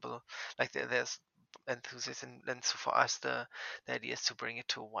reasonable, like there's enthusiasts, and so for us the idea is to bring it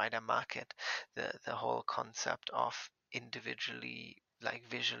to a wider market. The whole concept of individually, like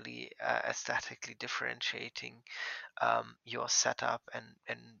visually, aesthetically differentiating your setup,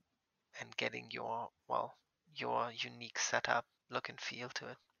 and getting your unique setup look and feel to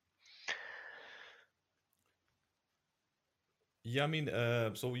it. Yeah, I mean,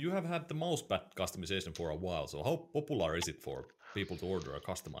 so you have had the mousepad customization for a while. So how popular is it for people to order a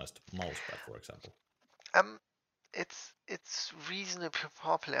customized mousepad, for example? It's reasonably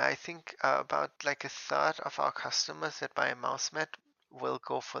popular. I think about like a third of our customers that buy a mouse mat will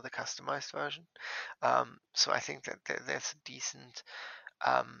go for the customized version. So I think that there's a decent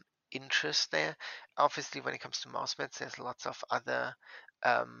interest there. Obviously, when it comes to mouse mats, there's lots of other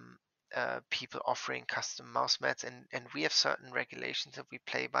people offering custom mouse mats, and we have certain regulations that we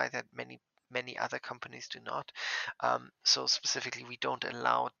play by that many other companies do not. So specifically, we don't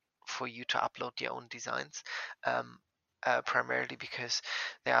allow for you to upload your own designs, primarily because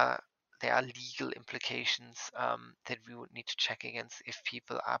there are legal implications that we would need to check against if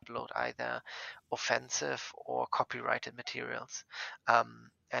people upload either offensive or copyrighted materials,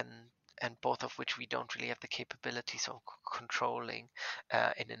 and both of which we don't really have the capabilities of controlling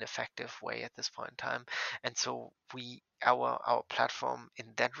in an effective way at this point in time. And so our platform in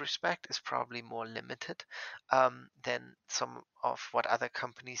that respect is probably more limited than some of what other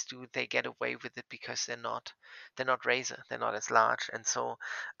companies do. They get away with it because they're not Razer, they're not as large, and so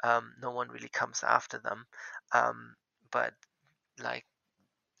no one really comes after them. But like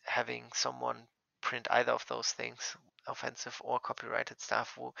having someone print either of those things, offensive or copyrighted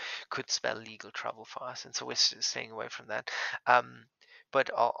stuff, could spell legal trouble for us, and so we're staying away from that. But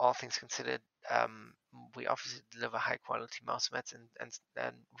all things considered, we obviously deliver high quality mouse mats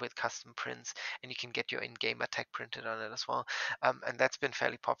and with custom prints, and you can get your in-game attack printed on it as well. And that's been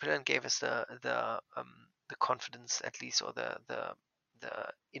fairly popular and gave us the confidence, at least, or the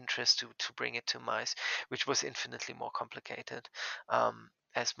interest to bring it to mice, which was infinitely more complicated.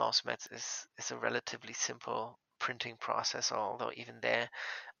 As mouse mats is a relatively simple printing process, although even there,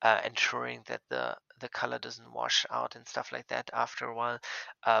 ensuring that the color doesn't wash out and stuff like that after a while,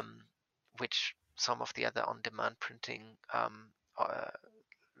 which some of the other on-demand printing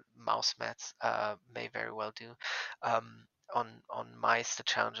mouse mats may very well do. On mice, the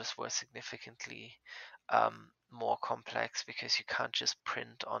challenges were significantly more complex because you can't just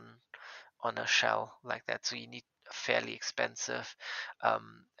print on a shell like that. So you need fairly expensive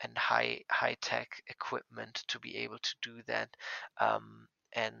and high tech equipment to be able to do that,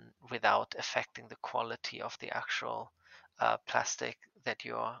 and without affecting the quality of the actual plastic that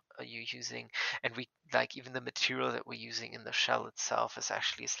you're using. And we like even the material that we're using in the shell itself is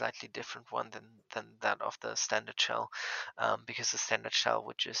actually a slightly different one than that of the standard shell, because the standard shell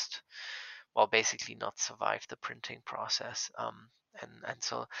would just, well, basically not survive the printing process. And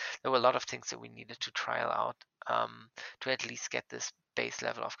so there were a lot of things that we needed to trial out to at least get this base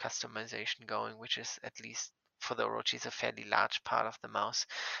level of customization going, which is, at least for the Orochi, is a fairly large part of the mouse.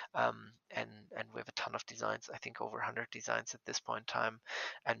 And we have a ton of designs, I think over 100 designs at this point in time,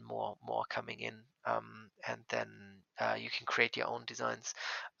 and more coming in. And then you can create your own designs,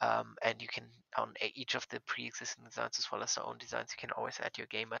 and you can, on each of the pre-existing designs as well as their own designs, you can always add your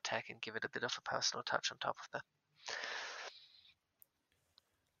gamer tag and give it a bit of a personal touch on top of that.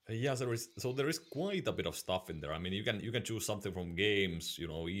 Yeah, there is quite a bit of stuff in there. I mean, you can choose something from games,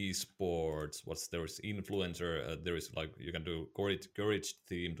 esports. There is influencer. There is like you can do courage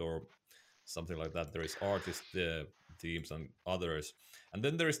themed or something like that. There is artist themes and others, and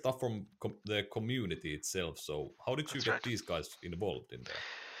then there is stuff from the community itself. So how did you That's get right. these guys involved in there?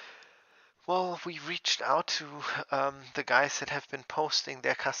 Well, we reached out to the guys that have been posting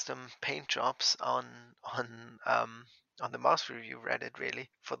their custom paint jobs on the Mouse Review Reddit, really,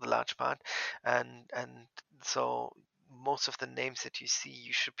 for the large part, and so most of the names that you see,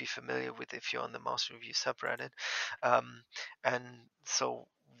 you should be familiar with if you're on the Mouse Review subreddit, and so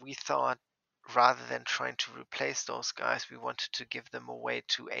we thought, rather than trying to replace those guys, we wanted to give them a way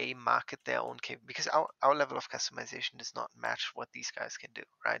to market their own because our level of customization does not match what these guys can do,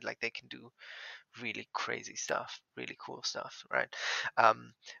 right? Like, they can do really crazy stuff, really cool stuff, right?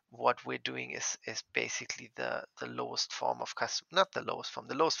 What we're doing is basically the lowest form of custom, not the lowest form.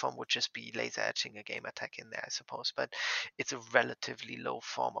 The lowest form would just be laser etching a game attack in there, I suppose. But it's a relatively low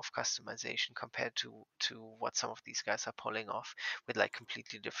form of customization compared to what some of these guys are pulling off, with like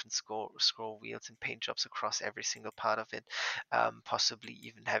completely different scroll wheels and paint jobs across every single part of it, possibly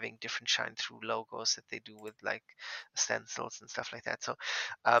even having different shine through logos that they do with like stencils and stuff like that. So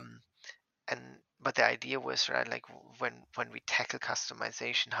but the idea was, right, like when we tackle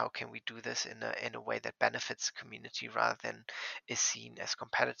customization, how can we do this in a way that benefits the community rather than is seen as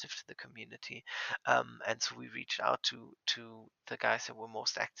competitive to the community? And so we reached out to the guys that were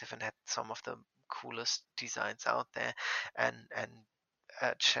most active and had some of the coolest designs out there, and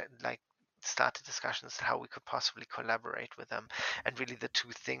like started discussions how we could possibly collaborate with them. And really, the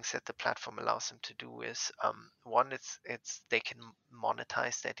two things that the platform allows them to do is, one, it's they can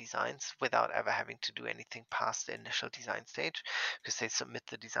monetize their designs without ever having to do anything past the initial design stage, because they submit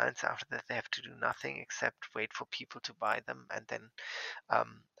the designs. After that, they have to do nothing except wait for people to buy them, and then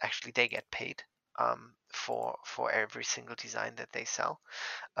actually they get paid for every single design that they sell.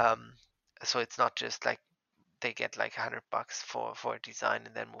 So it's not just like they get like $100 for a design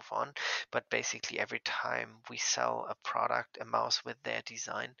and then move on. But basically, every time we sell a product, a mouse with their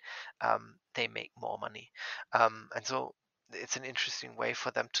design, they make more money. And so it's an interesting way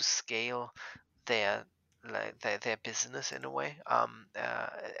for them to scale their their business in a way.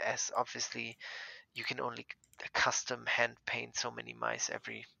 As obviously you can only custom hand paint so many mice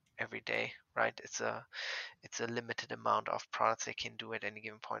every day, right? It's a limited amount of products they can do at any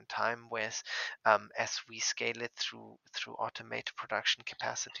given point in time. Whereas as we scale it through automated production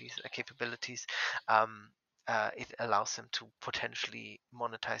capabilities, it allows them to potentially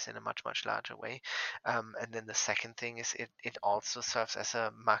monetize in a much larger way. And then the second thing is it also serves as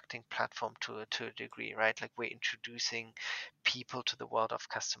a marketing platform to a degree, right? Like we're introducing people to the world of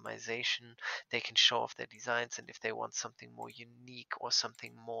customization. They can show off their designs, and if they want something more unique or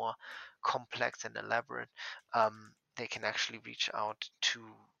something more complex and elaborate, they can actually reach out to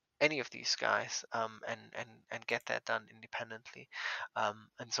any of these guys, and get that done independently.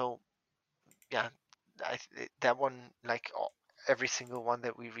 And so yeah, that one, like every single one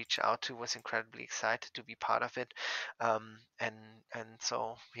that we reached out to was incredibly excited to be part of it. And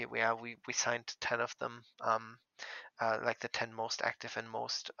so here we are. We signed 10 of them, like the 10 most active and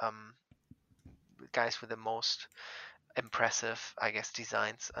most guys with the most impressive, I guess,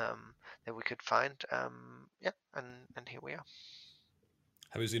 designs that we could find. Yeah, and here we are.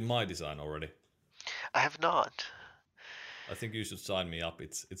 Have you seen my design already? I have not. I think you should sign me up.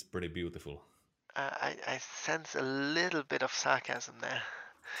 It's pretty beautiful. I sense a little bit of sarcasm there.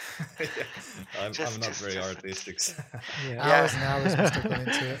 Yeah, I'm not very just artistic. Yeah. Hours and hours must have gone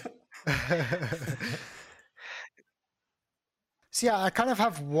into it. So yeah, I kind of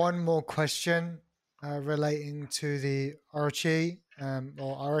have one more question relating to the Orochi or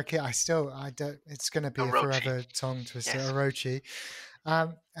Orochi. I don't. It's going to be a Orochi. forever tongue twister. Yes. Orochi,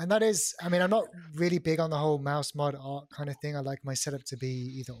 and that is. I mean, I'm not really big on the whole mouse mod art kind of thing. I like my setup to be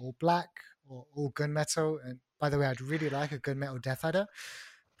either all black or all gunmetal. And by the way, I'd really like a gunmetal Death Adder.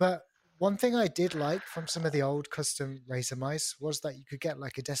 But one thing I did like from some of the old custom Razer mice was that you could get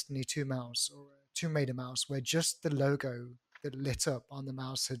like a Destiny 2 mouse or a Tomb Raider mouse where just the logo that lit up on the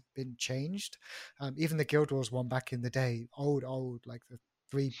mouse had been changed. Even the Guild Wars one back in the day, old, like the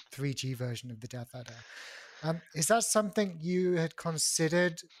 3G version of the Death Adder. Is that something you had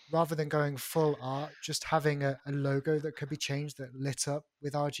considered rather than going full art, just having a logo that could be changed that lit up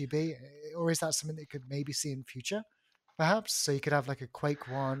with RGB? Or is that something that you could maybe see in future? Perhaps so you could have like a Quake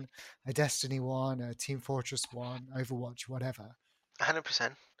one, a Destiny one, a Team Fortress one, Overwatch, whatever.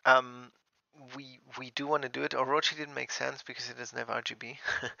 100%. We do want to do it. Orochi didn't make sense because it doesn't have RGB.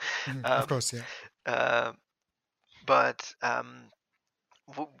 Of course, yeah. But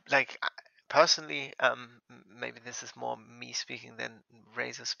like personally, maybe this is more me speaking than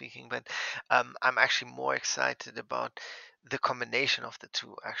Razer speaking, but I'm actually more excited about the combination of the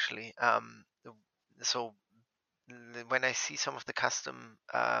two. Actually, so when I see some of the custom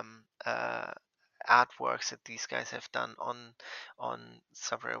artworks that these guys have done on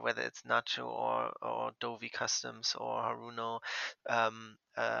Subway, whether it's Nacho or Dovi Customs or Haruno,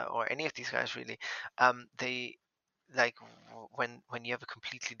 or any of these guys really, they like when you have a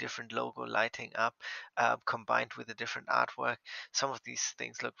completely different logo lighting up, combined with a different artwork, some of these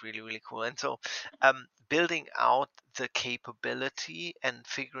things look really cool. And so building out the capability and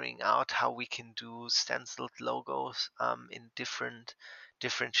figuring out how we can do stenciled logos in different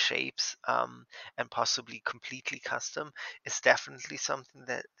shapes, and possibly completely custom, is definitely something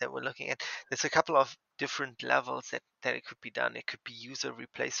that we're looking at. There's a couple of different levels that it could be done. It could be user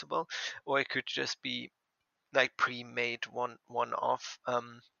replaceable, or it could just be like pre-made one off,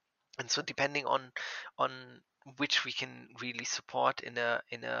 and so depending on which we can really support in a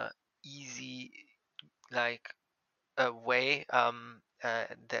easy, like a way,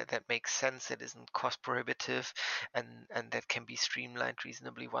 that makes sense, that isn't cost prohibitive, and that can be streamlined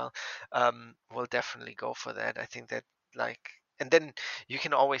reasonably well, we'll definitely go for that. I think that, like, and then you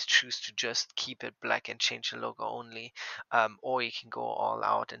can always choose to just keep it black and change the logo only, or you can go all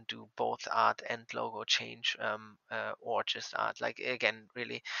out and do both art and logo change, or just art. Like, again,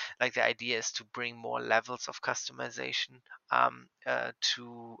 really, like, the idea is to bring more levels of customization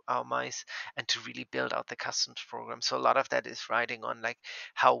to our mice, and to really build out the customs program. So a lot of that is riding on, like,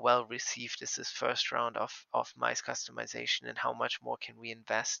 how well received is this first round of mice customization, and how much more can we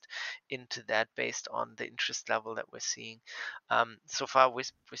invest into that based on the interest level that we're seeing. So far we're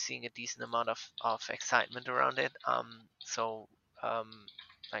seeing a decent amount of excitement around it. So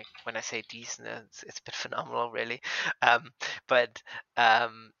like, when I say decent, it's a bit phenomenal, really. But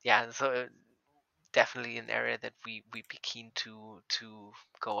yeah, so definitely an area that we'd be keen to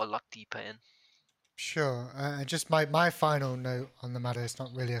go a lot deeper in. Sure. And just my final note on the matter is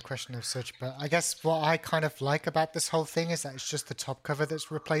not really a question of such, but I guess what I kind of like about this whole thing is that it's just the top cover that's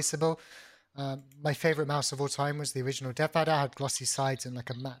replaceable. My favorite mouse of all time was the original Death Adder, had glossy sides and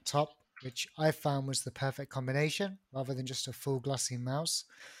like a matte top, which I found was the perfect combination rather than just a full glossy mouse.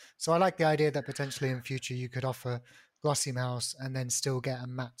 So I like the idea that potentially in future you could offer glossy mouse and then still get a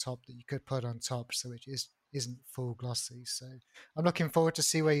matte top that you could put on top, so it isn't full glossy. So I'm looking forward to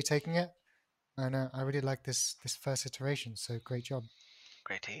see where you're taking it, and I really like this first iteration. So great job.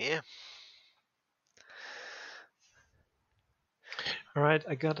 Great to hear. All right,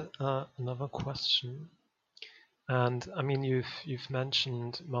 I got another question, and I mean you've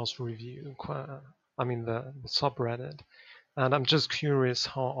mentioned Mouse Review, I mean the subreddit, and I'm just curious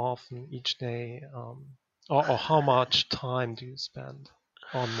how often each day, or how much time do you spend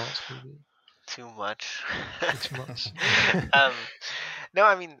on Mouse Review? Too much. Too much. No,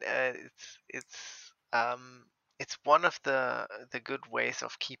 I mean it's one of the good ways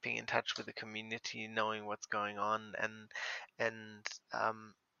of keeping in touch with the community, knowing what's going on, and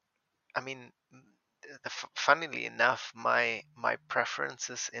I mean, funnily enough, my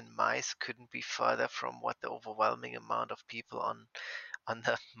preferences in mice couldn't be further from what the overwhelming amount of people on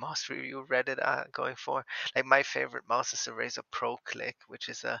the mouse review Reddit are going for. Like my favorite mouse is the Razer Pro Click, which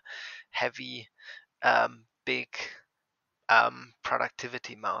is a heavy, big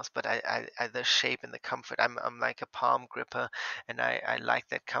productivity mouse, but I the shape and the comfort. I'm like a palm gripper, and I like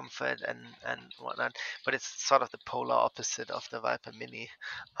that comfort and whatnot. But it's sort of the polar opposite of the Viper Mini,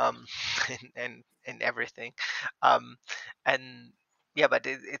 in everything, um, and yeah, but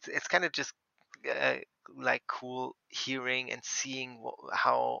it's kind of just uh, like cool hearing and seeing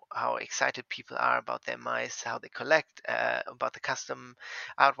how excited people are about their mice, how they collect, about the custom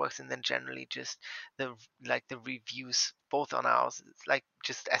artworks, and then generally just the reviews both on ours, like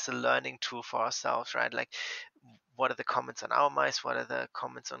just as a learning tool for ourselves, right? Like what are the comments on our mice, what are the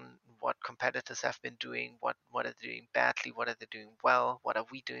comments on what competitors have been doing, what are they doing badly, what are they doing well, what are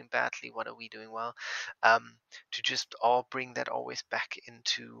we doing badly, what are we doing well, to just all bring that always back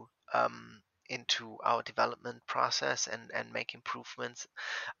into our development process and make improvements,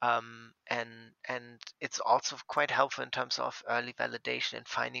 and it's also quite helpful in terms of early validation and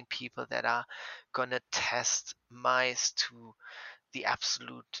finding people that are gonna test mice to the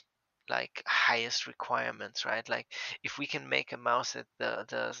absolute like highest requirements, right? Like if we can make a mouse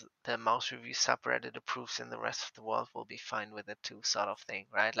that the mouse review subreddit approves, and the rest of the world will be fine with it too, sort of thing,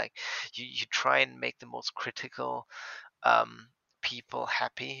 right? Like you try and make the most critical um people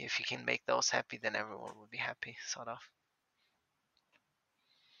happy. If you can make those happy, then everyone will be happy, sort of.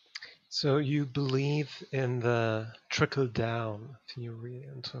 So you believe in the trickle down theory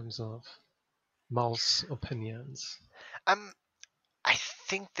in terms of mouse opinions? um I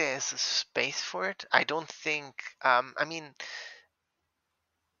think there's a space for it. I don't think I mean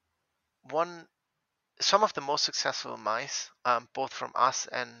one some of the most successful mice, both from us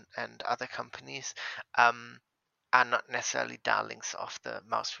and other companies, um, are not necessarily darlings of the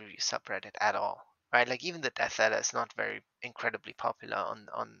mouse review subreddit at all, right? Like even the Death Adder is not very incredibly popular on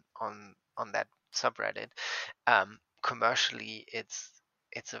that subreddit. Commercially,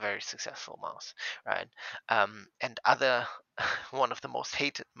 it's a very successful mouse, right? And other one of the most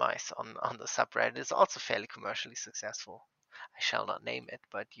hated mice on the subreddit is also fairly commercially successful. I shall not name it,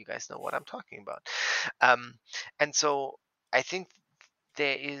 but you guys know what I'm talking about. Um, and so I think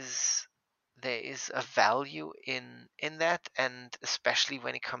there is there is a value in that, and especially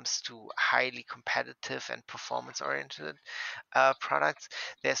when it comes to highly competitive and performance oriented products,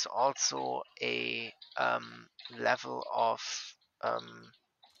 there's also a level of um,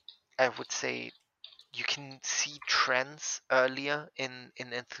 I would say you can see trends earlier in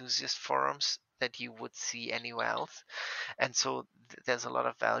enthusiast forums that you would see anywhere else, and so there's a lot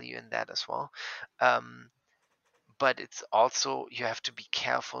of value in that as well. um, but it's also, you have to be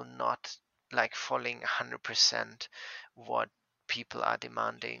careful not like following 100% what people are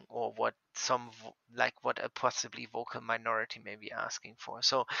demanding, or what like what a possibly vocal minority may be asking for.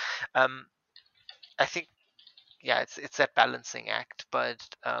 So um, I think, yeah, it's that balancing act, but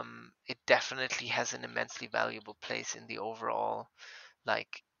it definitely has an immensely valuable place in the overall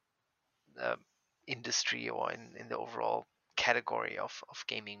like uh, industry, or in the overall category of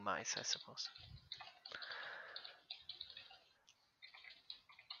gaming mice, I suppose.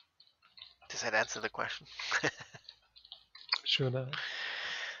 Does that answer the question? Sure that.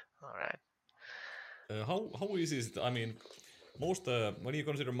 All right. How easy is it? I mean, most when you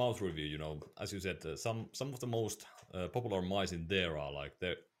consider mouse review, as you said, some of the most popular mice in there are like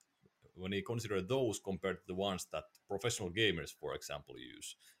the when you consider those compared to the ones that professional gamers, for example,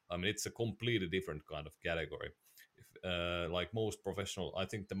 use. I mean, it's a completely different kind of category. If, like most professional, I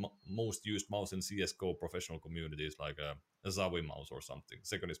think the most used mouse in CSGO professional community is like a Zowie mouse or something.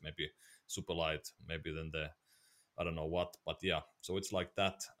 Second is maybe Superlight, maybe then the I don't know what, but yeah. So it's like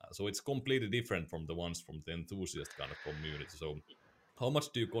that. So it's completely different from the ones from the enthusiast kind of community. So how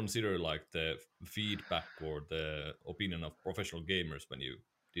much do you consider like the feedback or the opinion of professional gamers when you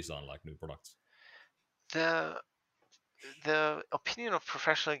design like new products? The the opinion of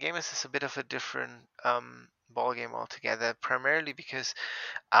professional gamers is a bit of a different ball game altogether. Primarily because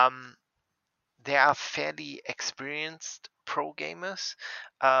they are fairly experienced pro gamers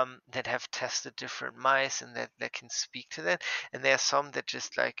that have tested different mice and that can speak to that. And there are some that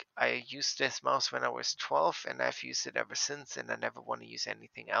just like, I used this mouse when I was 12 and I've used it ever since, and I never want to use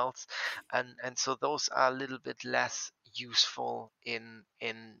anything else. And so those are a little bit less useful in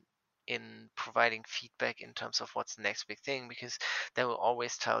providing feedback in terms of what's the next big thing, because they will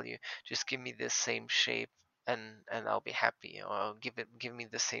always tell you, just give me the same shape and I'll be happy, or give me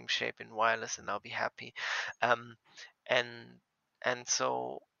the same shape in wireless and I'll be happy. um, and and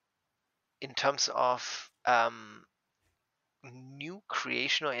so in terms of new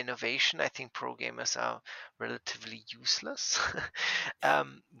creation or innovation, I think pro gamers are relatively useless.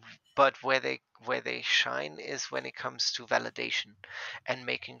 um, but where they shine is when it comes to validation and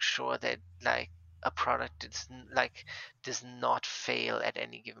making sure that like a product does not fail at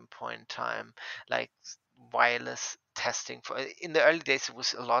any given point in time. Like wireless testing, for in the early days, it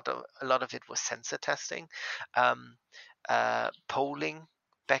was a lot of it was sensor testing, um, polling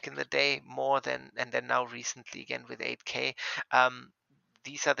back in the day more than, and then now recently again with 8K. um,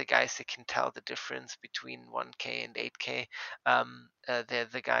 these are the guys that can tell the difference between 1K and 8K. They're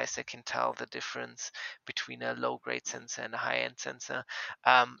the guys that can tell the difference between a low grade sensor and a high end sensor.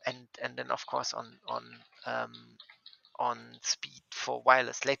 And then of course on speed for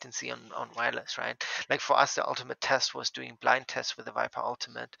wireless, latency on wireless, right? Like for us, the ultimate test was doing blind tests with the Viper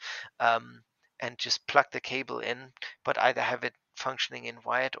Ultimate, um, and just plug the cable in, but either have it functioning in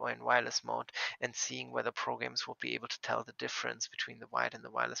wired or in wireless mode, and seeing whether programs will be able to tell the difference between the wired and the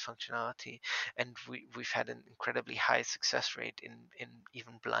wireless functionality. And we've had an incredibly high success rate in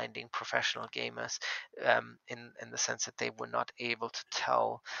even blinding professional gamers, in the sense that they were not able to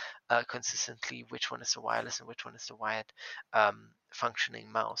tell consistently which one is the wireless and which one is the wired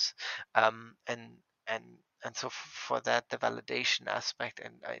functioning mouse. And and so for that, the validation aspect,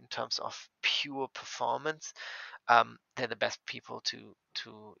 and in terms of pure performance, they're the best people to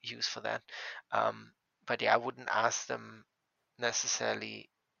use for that. But yeah, I wouldn't ask them necessarily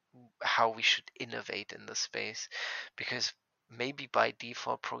how we should innovate in the space, because maybe by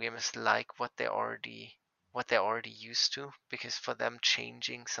default programmers like what they're already used to, because for them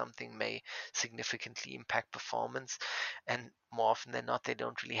changing something may significantly impact performance, and more often than not they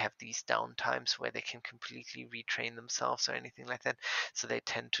don't really have these downtimes where they can completely retrain themselves or anything like that, so they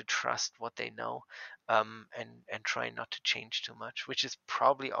tend to trust what they know, and try not to change too much, which is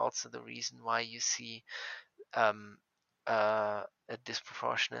probably also the reason why you see um, a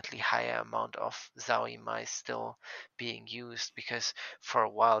disproportionately higher amount of Zowie mice still being used, because for a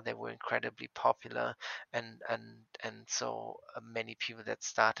while they were incredibly popular, and so many people that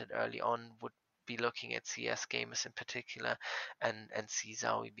started early on would be looking at CS gamers in particular, and see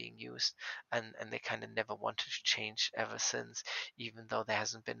Zowie being used, and they kind of never wanted to change ever since, even though there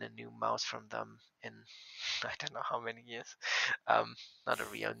hasn't been a new mouse from them in I don't know how many years, not a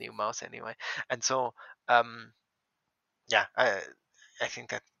real new mouse anyway. And so yeah, I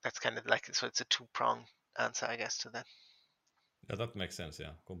think that's kind of like, so it's a two-pronged answer, I guess, to that. Yeah, that makes sense. Yeah,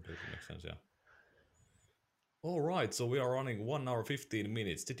 completely makes sense. Yeah. All right, so we are running 1 hour 15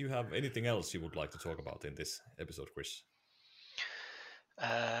 minutes. Did you have anything else you would like to talk about in this episode, Chris?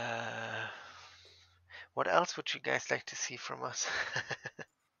 Uh, what else would you guys like to see from us?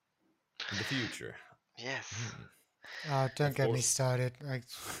 In the future? Yes. Don't Of get me course. started.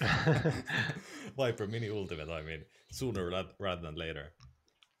 Viper Mini Ultimate, I mean, sooner rather than later.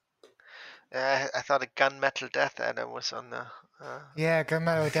 I thought a gunmetal Death Adder was on the. Yeah,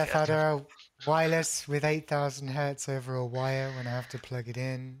 Gunmetal Death Yeah. Adder wireless with 8,000 hertz over a wire when I have to plug it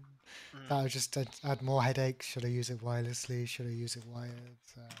in. That would just add more headaches. Should I use it wirelessly? Should I use it wired?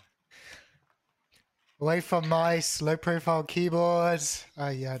 Away from mice, low profile keyboard.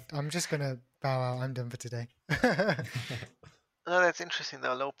 Yeah, I'm just gonna bow out. I'm done for today. No, that's interesting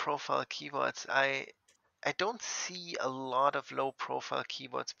though. Low profile keyboards. I don't see a lot of low profile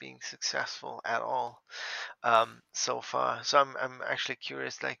keyboards being successful at all so far. So I'm actually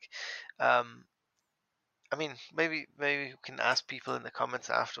curious. Like, I mean, maybe we can ask people in the comments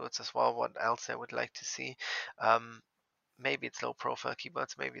afterwards as well what else they would like to see. Um, maybe it's low profile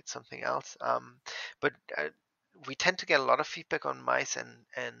keyboards, maybe it's something else. But we tend to get a lot of feedback on mice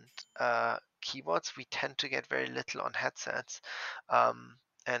and keyboards. We tend to get very little on headsets,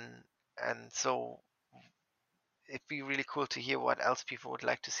 and so it'd be really cool to hear what else people would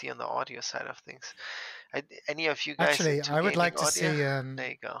like to see on the audio side of things. Any of you guys Actually, into I would gaming like to audio? see. There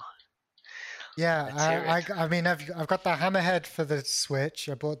you go. Yeah, Let's hear it. I mean, I've got the Hammerhead for the Switch.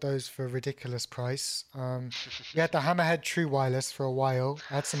 I bought those for a ridiculous price. We had the Hammerhead True Wireless for a while.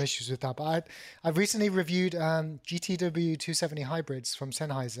 I had some issues with that, but I've recently reviewed GTW 270 hybrids from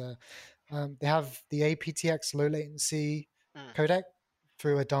Sennheiser. They have the aptX low latency codec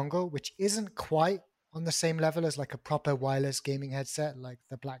through a dongle, which isn't quite on the same level as like a proper wireless gaming headset, like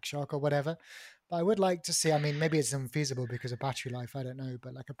the Black Shark or whatever. But I would like to see. I mean, maybe it's unfeasible because of battery life. I don't know,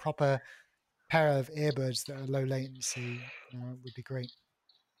 but like a proper pair of earbuds that are low latency would be great.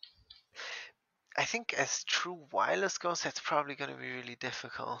 I think as true wireless goes, that's probably going to be really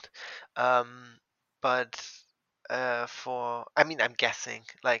difficult. But I'm guessing.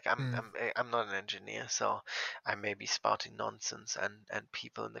 Like I'm not an engineer, so I may be spouting nonsense, and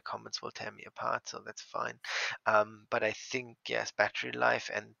people in the comments will tear me apart, so that's fine. But I think yes, battery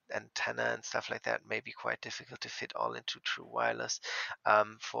life and antenna and stuff like that may be quite difficult to fit all into true wireless,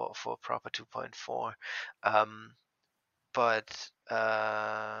 for proper 2.4. But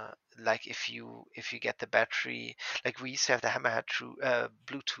like if you get the battery, like we used to have the Hammerhead True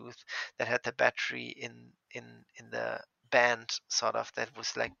Bluetooth that had the battery in the band, sort of, that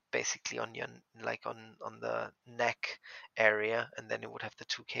was like basically on your, like on the neck area, and then it would have the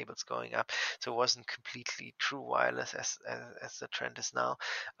two cables going up, so it wasn't completely true wireless as the trend is now.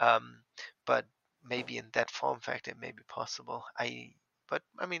 But maybe in that form factor it may be possible. But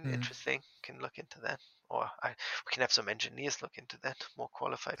I mean, interesting. Can look into that, or we can have some engineers look into that, more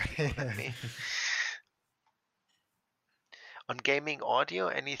qualified people than me. On gaming audio,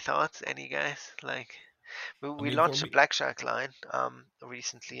 any thoughts, any guys? Like, we launched a Black Shark line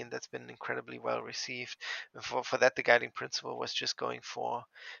recently, and that's been incredibly well received. And for that, the guiding principle was just going for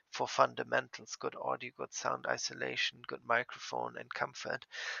fundamentals: good audio, good sound isolation, good microphone, and comfort,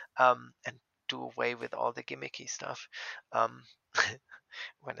 and do away with all the gimmicky stuff. I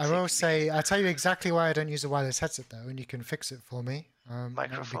will say, I'll tell you exactly why I don't use a wireless headset though, and you can fix it for me.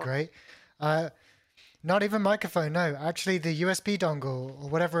 That would be great. Not even microphone, no. Actually, the USB dongle or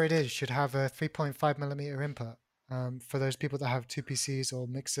whatever it is should have a 3.5mm input for those people that have two PCs or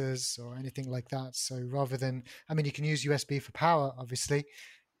mixers or anything like that. So rather than, I mean, you can use USB for power, obviously,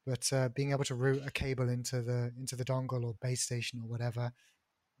 but being able to route a cable into the dongle or base station or whatever,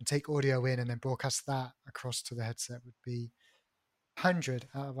 and take audio in and then broadcast that across to the headset would be 100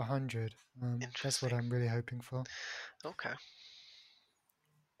 out of 100. That's what I'm really hoping for. Okay.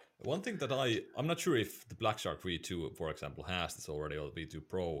 One thing that I'm not sure if the Black Shark V2, for example, has this already, or V2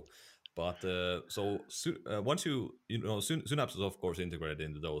 Pro, but once Synapse is of course integrated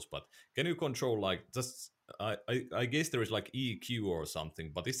into those, but can you control like just, I guess there is like EQ or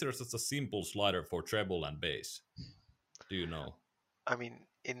something, but is there just a simple slider for treble and bass? Do you know? I mean,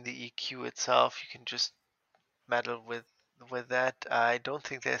 in the EQ itself, you can just meddle with that. I don't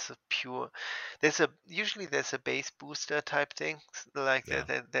think there's a pure. Usually there's a bass booster type thing, like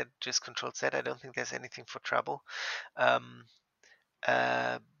that just controls that. I don't think there's anything for treble. But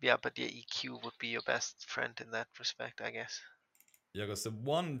the EQ would be your best friend in that respect, I guess. Yeah, because the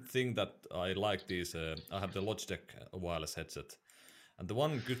one thing that I like is I have the Logitech wireless headset. And the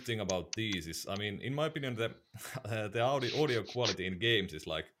one good thing about these is, I mean, in my opinion, the audio quality in games is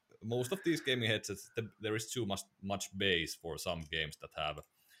like, most of these gaming headsets, there is too much bass for some games that have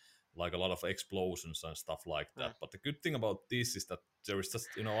like a lot of explosions and stuff like that. But the good thing about this is that there is just,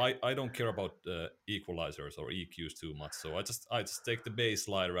 I don't care about equalizers or EQs too much. So I just take the bass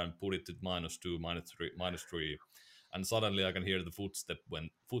slider and put it to -2, -3, and suddenly I can hear the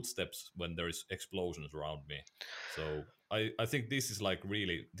footsteps when there is explosions around me. So I think this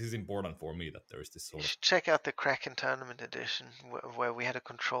is important for me, that there is this sort of... You should check out the Kraken Tournament Edition, where we had a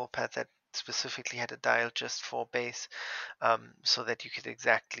control pad that specifically had a dial just for bass, so that you could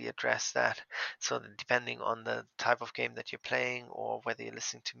exactly address that. So that depending on the type of game that you're playing, or whether you're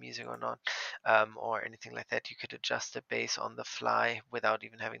listening to music or not, or anything like that, you could adjust the bass on the fly without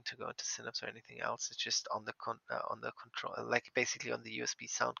even having to go into Synapse or anything else. It's just on the control, like basically on the USB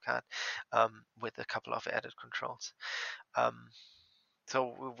sound card, with a couple of added controls.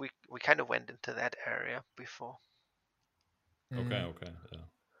 So we kind of went into that area before. Okay, yeah.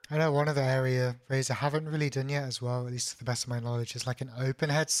 I know one other area Razer haven't really done yet as well, at least to the best of my knowledge, is like an open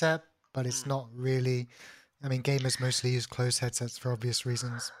headset, but it's not really. I mean, gamers mostly use closed headsets for obvious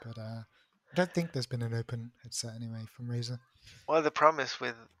reasons, but I don't think there's been an open headset anyway from Razer. Well, the problem is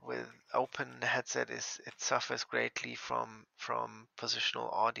with open headset is it suffers greatly from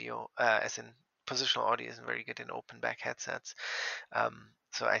positional audio, as in positional audio isn't very good in open back headsets.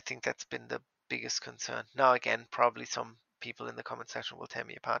 So I think that's been the biggest concern. Now again, probably some people in the comment section will tear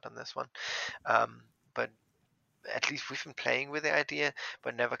me apart on this one, but at least we've been playing with the idea,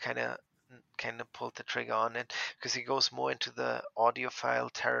 but never kind of pulled the trigger on it, because it goes more into the audiophile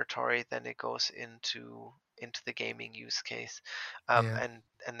territory than it goes into the gaming use case. Yeah.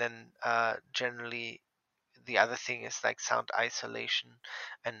 And then generally the other thing is like sound isolation,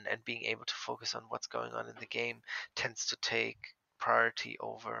 and being able to focus on what's going on in the game tends to take priority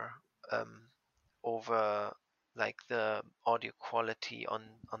over over like the audio quality on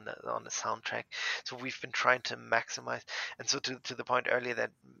the soundtrack. So we've been trying to maximize, and so to the point earlier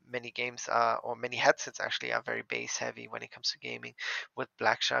that many games are, or many headsets actually are, very bass heavy when it comes to gaming. With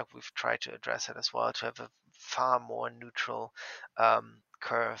Black Shark, we've tried to address it as well, to have a far more neutral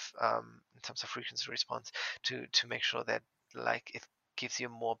curve in terms of frequency response, to make sure that like it gives you a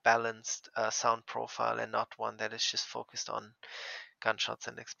more balanced sound profile, and not one that is just focused on gunshots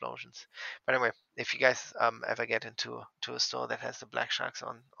and explosions. But anyway, if you guys ever get into a store that has the Black Sharks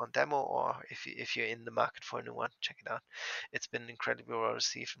on demo, or if you're in the market for a new one, check it out. It's been incredibly well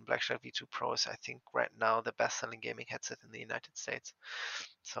received, and Black Shark V2 Pro is, I think, right now the best-selling gaming headset in the United States.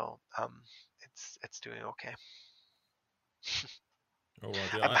 So it's doing okay. All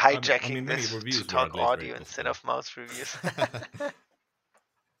right, yeah, I'm hijacking I mean, many this reviews to were talk at least audio instead of mouse reviews.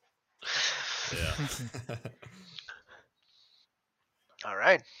 Yeah. All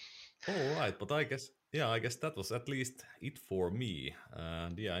right. All right, but I guess that was at least it for me.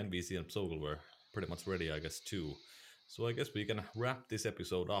 And yeah, NBC and Sokol were pretty much ready, I guess, too. So I guess we can wrap this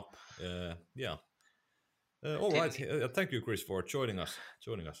episode up. Yeah. All right. Thank you, Chris, for joining us.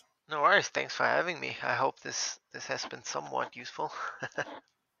 No worries. Thanks for having me. I hope this has been somewhat useful.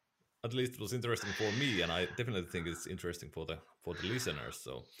 At least it was interesting for me, and I definitely think it's interesting for the listeners.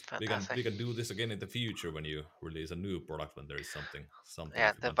 So Fantastic. we can do this again in the future when you release a new product, when there is something.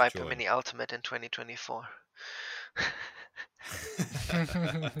 Yeah, the Viper Mini Ultimate in 2024.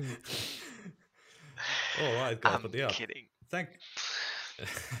 All right, guys. I'm kidding.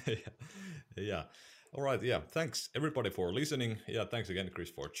 Yeah. All right. Yeah. Thanks everybody for listening. Yeah. Thanks again,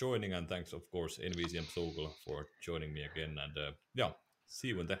 Chris, for joining, and thanks, of course, NVC and Sokol for joining me again. And yeah, see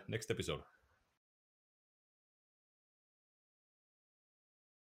you in the next episode.